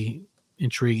just to be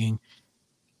intriguing.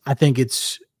 I think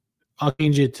I'll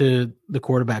change it to the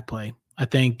quarterback play. I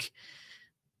think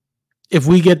if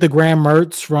we get the Graham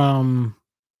Mertz from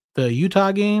the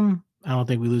Utah game, I don't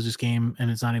think we lose this game, and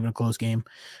it's not even a close game.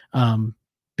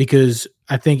 Because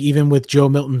I think even with Joe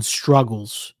Milton's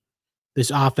struggles, this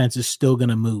offense is still going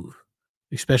to move,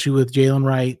 especially with Jalen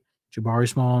Wright, Jabari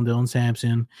Small, and Dylan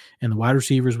Sampson, and the wide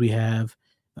receivers we have.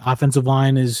 The offensive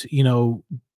line is,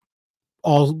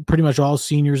 pretty much all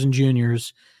seniors and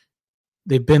juniors.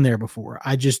 They've been there before.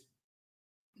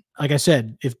 Like I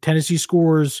said, if Tennessee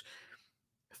scores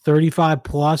 35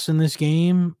 plus in this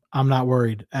game, I'm not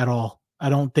worried at all. I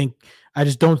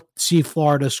just don't see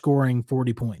Florida scoring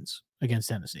 40 points against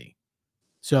Tennessee.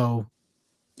 So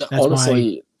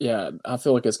honestly, I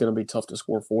feel like it's going to be tough to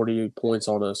score 40 points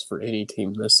on us for any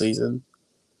team this season.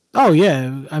 Oh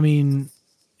yeah. I mean,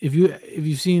 if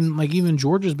you've seen, like, even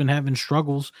Georgia's been having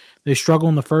struggles. They struggle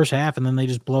in the first half and then they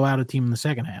just blow out a team in the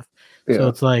second half. Yeah. So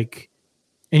it's like,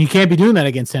 and you can't be doing that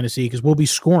against Tennessee because we'll be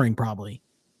scoring probably.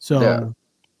 So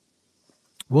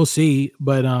we'll see.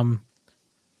 But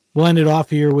we'll end it off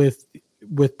here with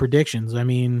predictions. I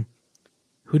mean,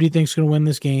 who do you think's going to win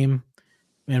this game,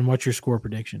 and what's your score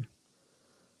prediction?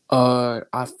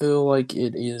 I feel like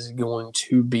it is going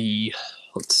to be.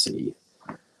 Let's see.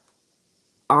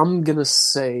 I'm gonna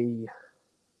say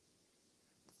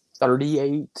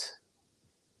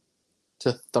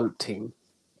 38-13,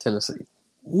 Tennessee.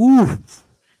 Ooh,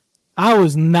 I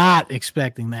was not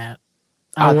expecting that.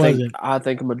 I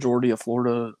think a majority of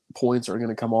Florida points are going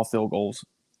to come off field goals.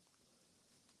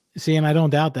 See, and I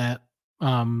don't doubt that.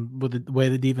 With the way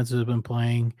the defense has been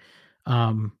playing,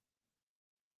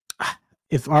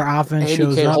 if our offense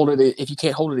shows up, if you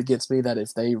can't hold it against me, that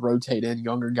if they rotate in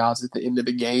younger guys at the end of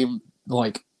the game,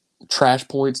 like trash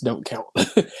points don't count.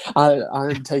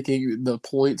 I'm taking the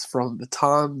points from the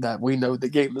time that we know the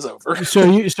game is over. So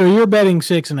you're betting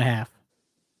 6.5.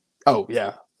 Oh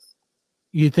yeah.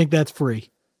 You think that's free?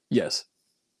 Yes.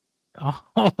 Oh,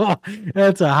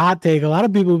 that's a hot take. A lot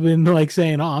of people have been like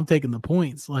saying, "Oh, I'm taking the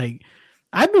points." Like,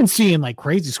 I've been seeing like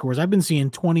crazy scores. I've been seeing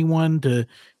 21-17.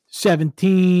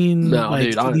 No,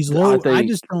 like, dude, I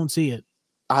just don't see it.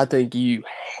 I think you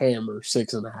hammer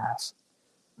 6.5.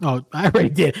 Oh, I already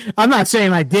did. I'm not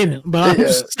saying I didn't, but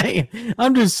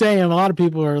I'm just saying a lot of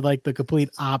people are like the complete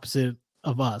opposite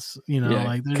of us. You know, Yeah,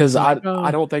 like they're because just like,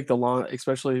 I don't think the line,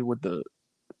 especially with the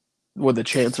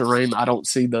chance of rain, I don't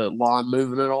see the line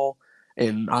moving at all,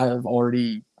 and I have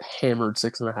already hammered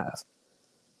 6.5.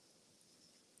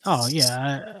 oh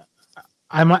yeah.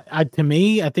 I might. To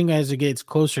me, I think as it gets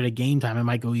closer to game time, it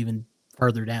might go even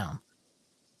further down.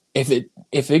 If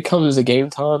it comes to game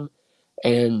time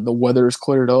and the weather is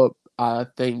cleared up, I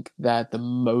think that the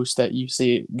most that you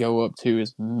see it go up to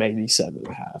is maybe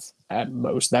 7.5 at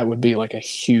most. That would be like a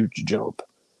huge jump.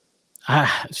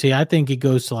 I see. I think it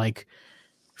goes to like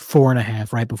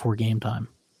 4.5 right before game time.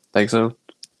 Think so?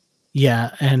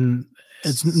 Yeah, and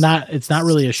it's not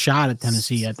really a shot at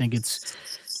Tennessee. I think it's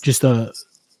just a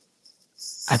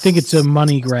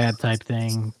money grab type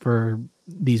thing for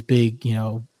these big,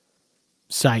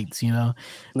 sites, Yeah.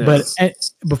 But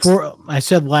before I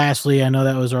said lastly, I know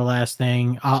that was our last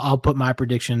thing. I'll put my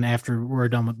prediction after we're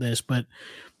done with this, but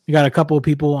we got a couple of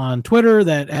people on Twitter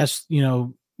that asked,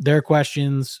 their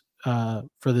questions for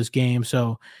this game.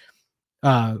 So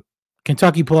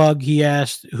Kentucky Plug, he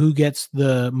asked who gets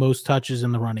the most touches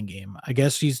in the running game. I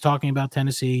guess he's talking about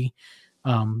Tennessee,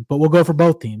 but we'll go for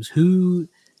both teams. Who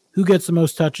gets the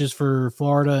most touches for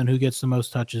Florida and who gets the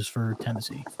most touches for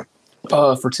Tennessee?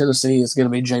 For Tennessee, it's going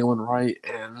to be Jalen Wright,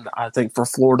 and I think for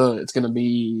Florida, it's going to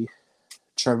be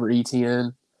Trevor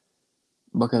Etienne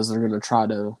because they're going to try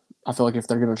to. I feel like if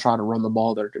they're going to try to run the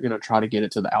ball, they're going to try to get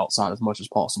it to the outside as much as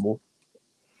possible.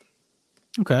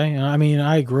 Okay, I mean,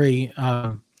 I agree.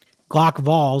 Glock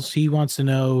Vols, he wants to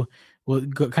know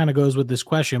what kind of goes with this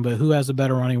question, but who has a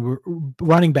better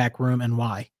running back room and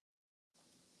why?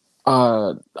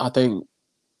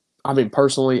 I mean,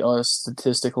 personally, us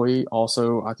statistically,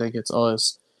 also, I think it's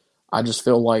us. I just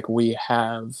feel like we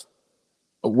have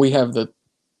the,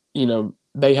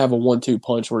 they have a 1-2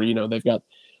 punch where, they've got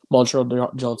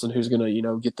Montreal Johnson who's going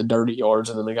to, get the dirty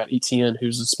yards, and then they got Etienne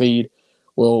who's the speed.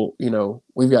 Well,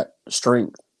 we've got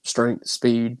strength, and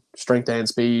speed.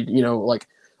 Like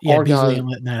Yeah, our Beasley guy, ain't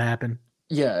letting that happen.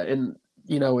 yeah, and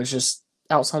it's just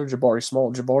outside of Jabari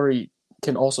Small. Jabari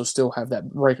can also still have that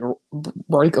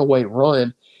breakaway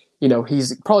run.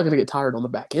 He's probably going to get tired on the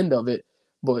back end of it,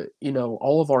 but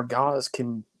all of our guys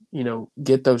can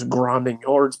get those grinding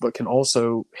yards, but can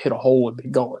also hit a hole and be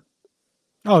gone.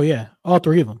 Oh yeah, all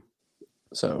three of them.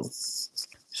 So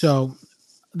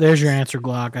there's your answer,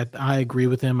 Glock. I agree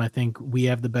with him. I think we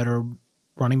have the better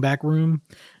running back room.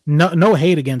 No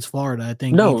hate against Florida. I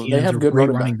think no, they have good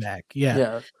great running back. Yeah.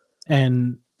 Yeah.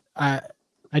 And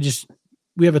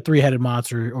we have a three-headed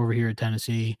monster over here at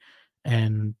Tennessee,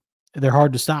 and they're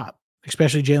hard to stop,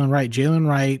 especially Jalen Wright. Jalen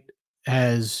Wright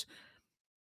has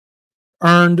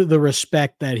earned the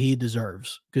respect that he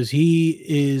deserves because he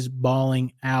is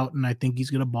balling out, and I think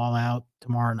he's going to ball out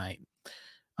tomorrow night.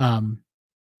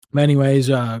 But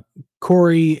anyways,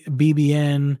 Corey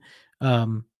BBN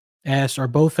asked, are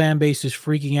both fan bases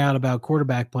freaking out about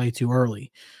quarterback play too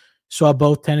early? Saw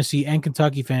both Tennessee and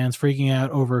Kentucky fans freaking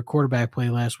out over quarterback play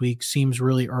last week. Seems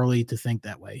really early to think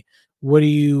that way. What do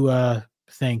you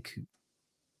think?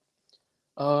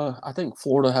 I think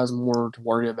Florida has more to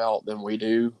worry about than we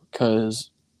do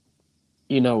because,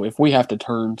 if we have to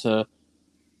turn to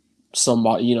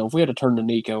somebody, if we had to turn to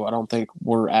Nico, I don't think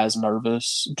we're as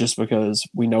nervous just because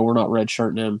we know we're not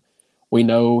redshirting him. We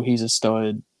know he's a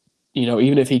stud.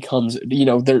 Even if he comes,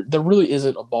 there really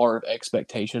isn't a bar of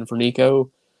expectation for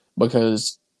Nico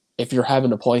because if you're having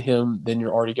to play him, then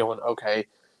you're already going, okay,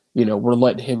 we're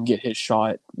letting him get his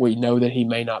shot. We know that he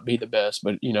may not be the best,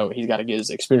 but, he's got to get his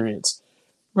experience.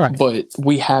 Right. But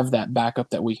we have that backup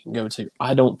that we can go to.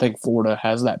 I don't think Florida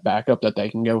has that backup that they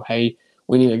can go, hey,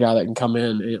 we need a guy that can come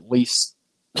in and at least,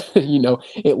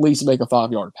 at least make a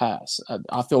 5-yard pass.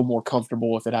 I feel more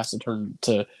comfortable if it has to turn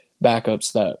to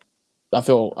backups that I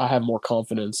feel I have more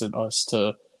confidence in us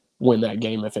to win that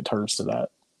game if it turns to that.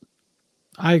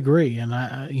 I agree, and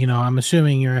I'm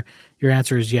assuming your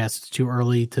answer is yes. It's too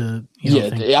early to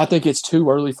I think it's too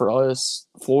early for us.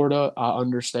 Florida, I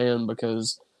understand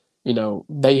because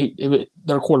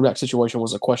their quarterback situation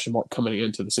was a question mark coming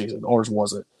into the season. Ours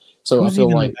wasn't. So who's I feel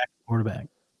even like the quarterback?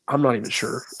 I'm not even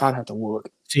sure. I'd have to look.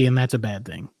 See, and that's a bad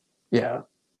thing. Yeah,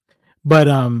 but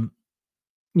I'll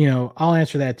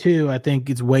answer that too. I think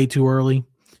it's way too early.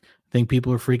 I think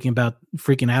people are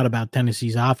freaking out about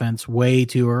Tennessee's offense way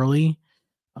too early.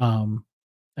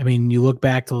 I mean, you look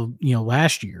back to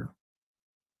last year,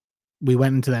 we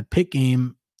went into that Pitt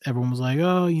game. Everyone was like,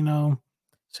 "Oh,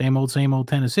 same old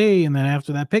Tennessee." And then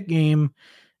after that Pitt game,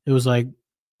 it was like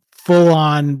full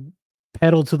on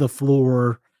pedal to the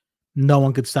floor. No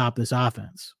one could stop this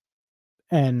offense.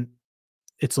 And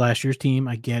it's last year's team.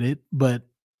 I get it, but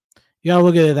you gotta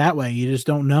look at it that way. You just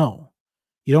don't know.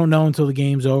 You don't know until the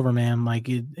game's over, man. Like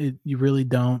you really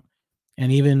don't.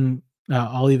 And even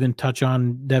I'll even touch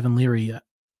on Devin Leary.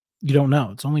 You don't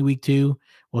know. It's only week 2.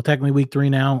 Well, technically week 3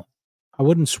 now. I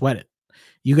wouldn't sweat it.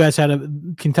 You guys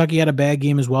Kentucky had a bad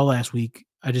game as well last week.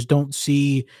 I just don't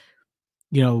see,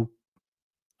 I'm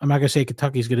not going to say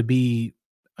Kentucky's going to be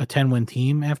a 10-win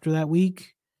team after that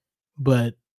week,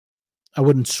 but I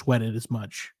wouldn't sweat it as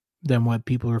much than what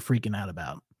people are freaking out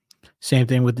about. Same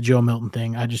thing with the Joe Milton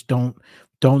thing. I just don't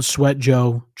sweat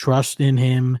Joe. Trust in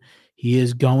him. He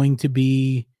is going to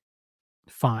be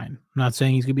fine. I'm not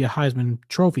saying he's going to be a Heisman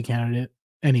Trophy candidate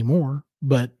anymore,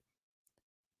 but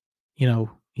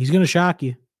he's going to shock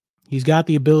you. He's got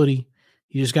the ability.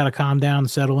 You just got to calm down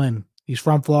and settle in. He's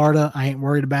from Florida. I ain't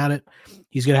worried about it.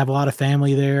 He's going to have a lot of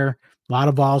family there. A lot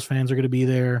of Vols fans are going to be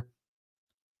there.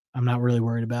 I'm not really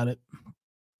worried about it.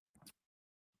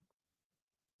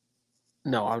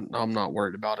 No, I'm not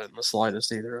worried about it in the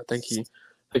slightest either. I think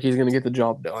he's going to get the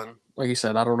job done. Like you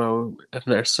said, I don't know if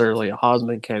necessarily a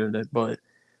Heisman candidate, but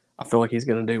I feel like he's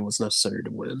going to do what's necessary to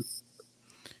win.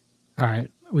 All right.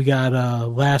 We got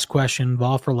last question,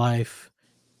 Vol for life.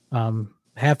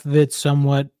 Half of it's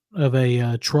somewhat of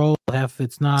a troll, half of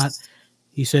it's not.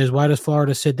 He says, why does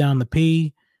Florida sit down the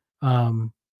P?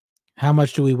 How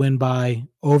much do we win by?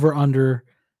 Over, under,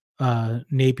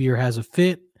 Napier has a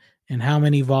fit, and how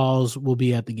many Vols will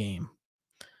be at the game?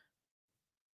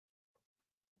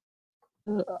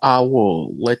 I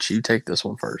will let you take this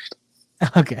one first.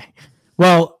 Okay.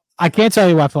 Well, I can't tell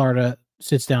you why Florida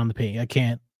sits down the P. I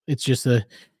can't. It's just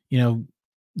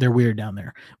they're weird down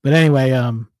there. But anyway,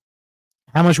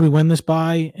 how much we win this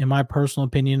by, in my personal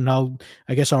opinion, and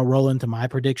I guess I'll roll into my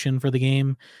prediction for the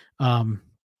game.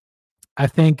 I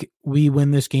think we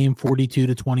win this game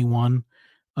 42-21.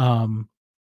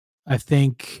 I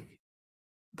think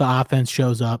the offense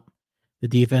shows up. The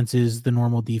defense is the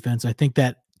normal defense. I think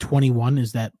that 21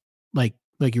 is that like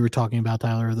you were talking about,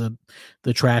 Tyler,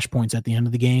 the trash points at the end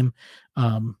of the game.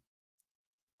 Now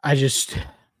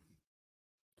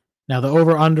the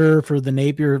over under for the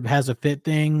Napier has a fit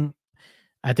thing.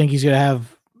 I think he's gonna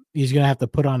have to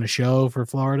put on a show for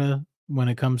Florida when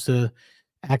it comes to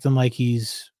acting like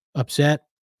he's upset.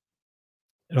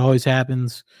 It always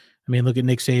happens. I mean, look at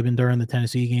Nick Saban during the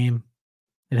Tennessee game.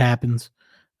 It happens.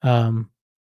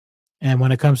 And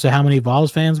when it comes to how many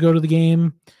Vols fans go to the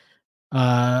game,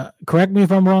 correct me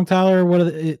if I'm wrong, Tyler.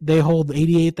 What they hold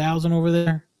 88,000 over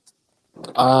there?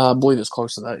 I believe it's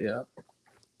close to that. Yeah.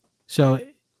 So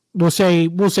we'll say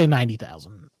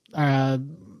 90,000.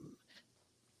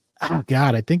 Oh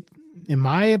God, I think, in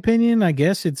my opinion, I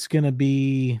guess it's going to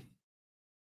be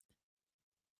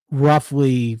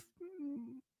roughly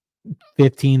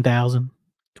 15,000,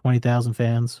 20,000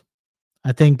 fans.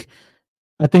 I think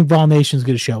Vol Nation's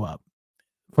going to show up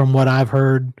from what I've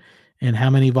heard and how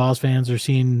many Vols fans are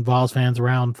seeing Vols fans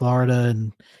around Florida.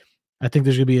 And I think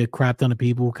there's going to be a crap ton of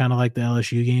people, kind of like the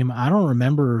LSU game. I don't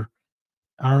know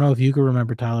if you can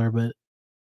remember, Tyler, but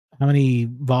how many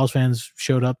Vols fans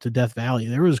showed up to Death Valley?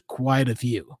 There was quite a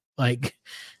few. Like,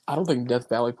 I don't think Death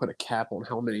Valley put a cap on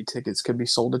how many tickets could be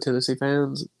sold to Tennessee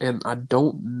fans, and I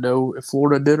don't know if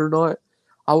Florida did or not.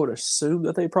 I would assume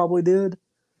that they probably did.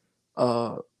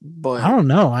 But I don't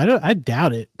know. I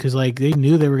doubt it, because they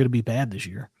knew they were going to be bad this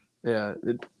year. Yeah,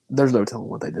 there's no telling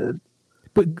what they did.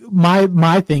 But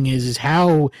my thing is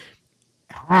how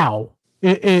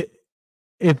if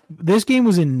this game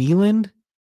was in Neyland,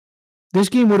 this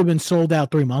game would have been sold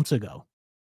out 3 months ago.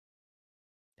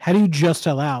 How do you just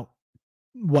sell out?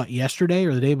 What, yesterday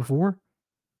or the day before?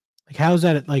 How is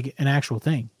that an actual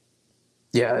thing?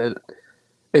 Yeah,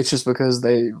 it's just because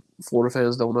Florida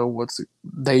fans don't know what to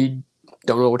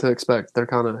expect. They're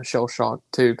kind of shell shocked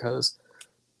too, because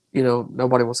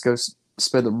nobody wants to go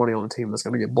spend their money on a team that's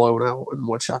going to get blown out, in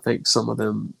which I think some of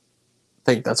them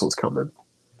think that's what's coming.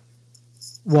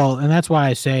 Well, and that's why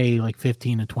I say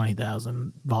 15 to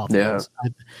 20,000 Vol fans. Yeah.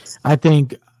 I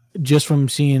think just from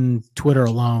seeing Twitter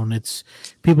alone, it's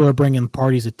people are bringing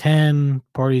parties of 10,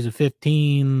 parties of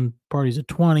 15, parties of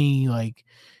 20.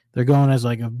 They're going as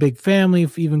a big family.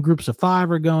 If even groups of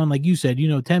 5 are going, like you said,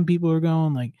 10 people are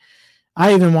going.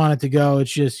 I even wanted to go.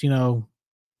 It's just,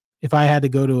 if I had to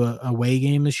go to a away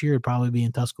game this year, it'd probably be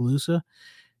in Tuscaloosa,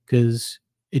 because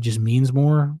it just means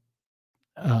more.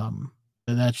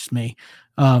 But that's just me.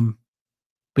 But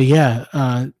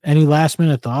yeah, any last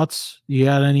minute thoughts? You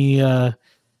got any kind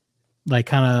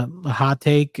of a hot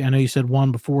take? I know you said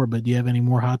one before, but do you have any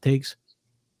more hot takes?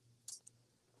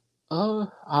 I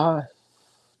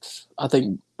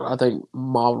think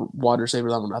my wide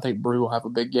receiver, I think Brew will have a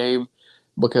big game,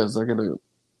 because they're gonna,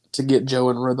 to get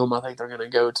Joe in rhythm, I think they're gonna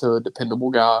go to a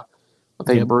dependable guy.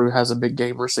 I think Brew has a big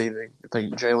game receiving. I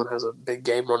think Jalen has a big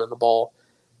game running the ball.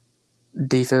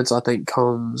 Defense, I think,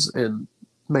 comes and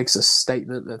makes a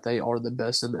statement that they are the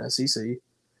best in the SEC.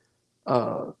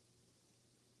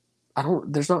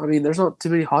 There's not too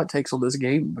many hot takes on this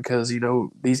game because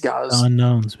these guys, the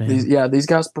unknowns, man. These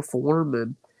guys perform,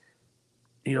 and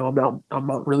I'm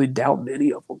not really doubting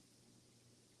any of them.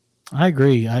 I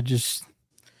agree.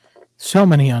 So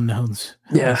many unknowns.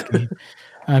 Yeah.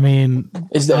 I mean,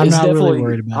 I'm not really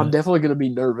worried about it. I'm definitely going to be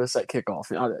nervous at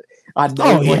kickoff.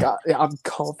 I'm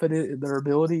confident in their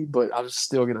ability, but I'm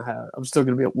still going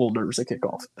to be a little nervous at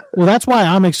kickoff. Well, that's why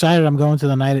I'm excited. I'm going to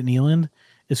the night at Neyland.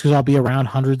 It's because I'll be around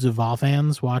hundreds of Vol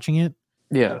fans watching it.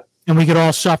 Yeah. And we could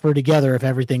all suffer together if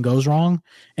everything goes wrong.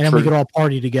 And then we could all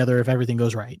party together if everything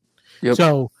goes right. Yep.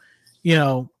 So,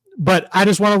 but I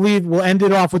just want to leave. We'll end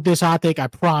it off with this hot take. I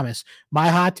promise. My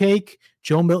hot take,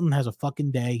 Joe Milton has a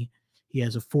fucking day. He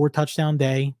has a 4-touchdown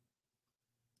day.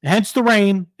 Hence the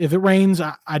rain. If it rains,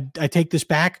 I take this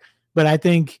back. But I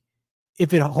think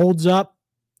if it holds up,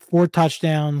 4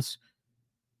 touchdowns,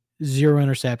 0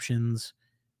 interceptions,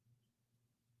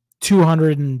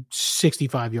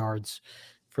 265 yards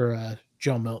for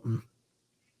Joe Milton.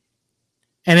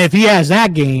 And if he has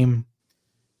that game,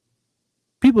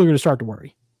 people are going to start to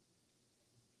worry.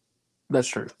 That's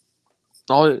true.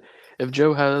 If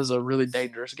Joe has a really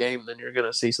dangerous game, then you're going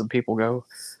to see some people go,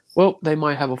 well, they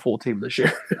might have a full team this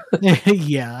year.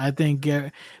 Yeah, I think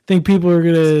people are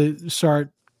going to start,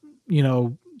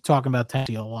 talking about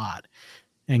Tennessee a lot.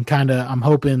 And I'm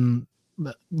hoping,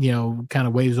 kind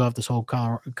of waves off this whole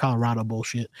Colorado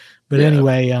bullshit. But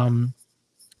anyway,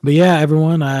 but yeah,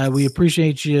 everyone, we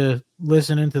appreciate you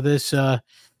listening to this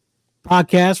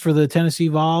podcast for the Tennessee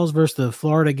Vols versus the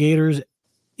Florida Gators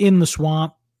in the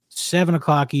Swamp.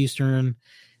 7:00 Eastern.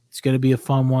 It's going to be a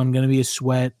fun one. Going to be a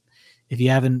sweat. If you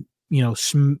haven't,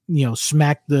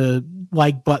 smack the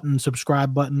like button,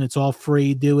 subscribe button. It's all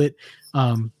free. Do it.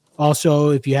 Also,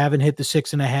 if you haven't hit the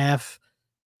 6.5,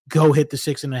 go hit the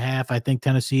 6.5. I think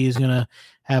Tennessee is going to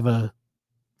have a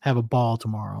ball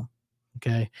tomorrow.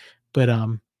 Okay, but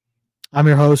I'm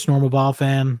your host,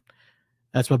 NormalVolFan.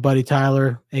 That's my buddy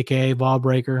Tyler, aka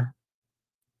VolBreaker.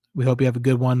 We hope you have a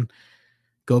good one.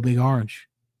 Go Big Orange.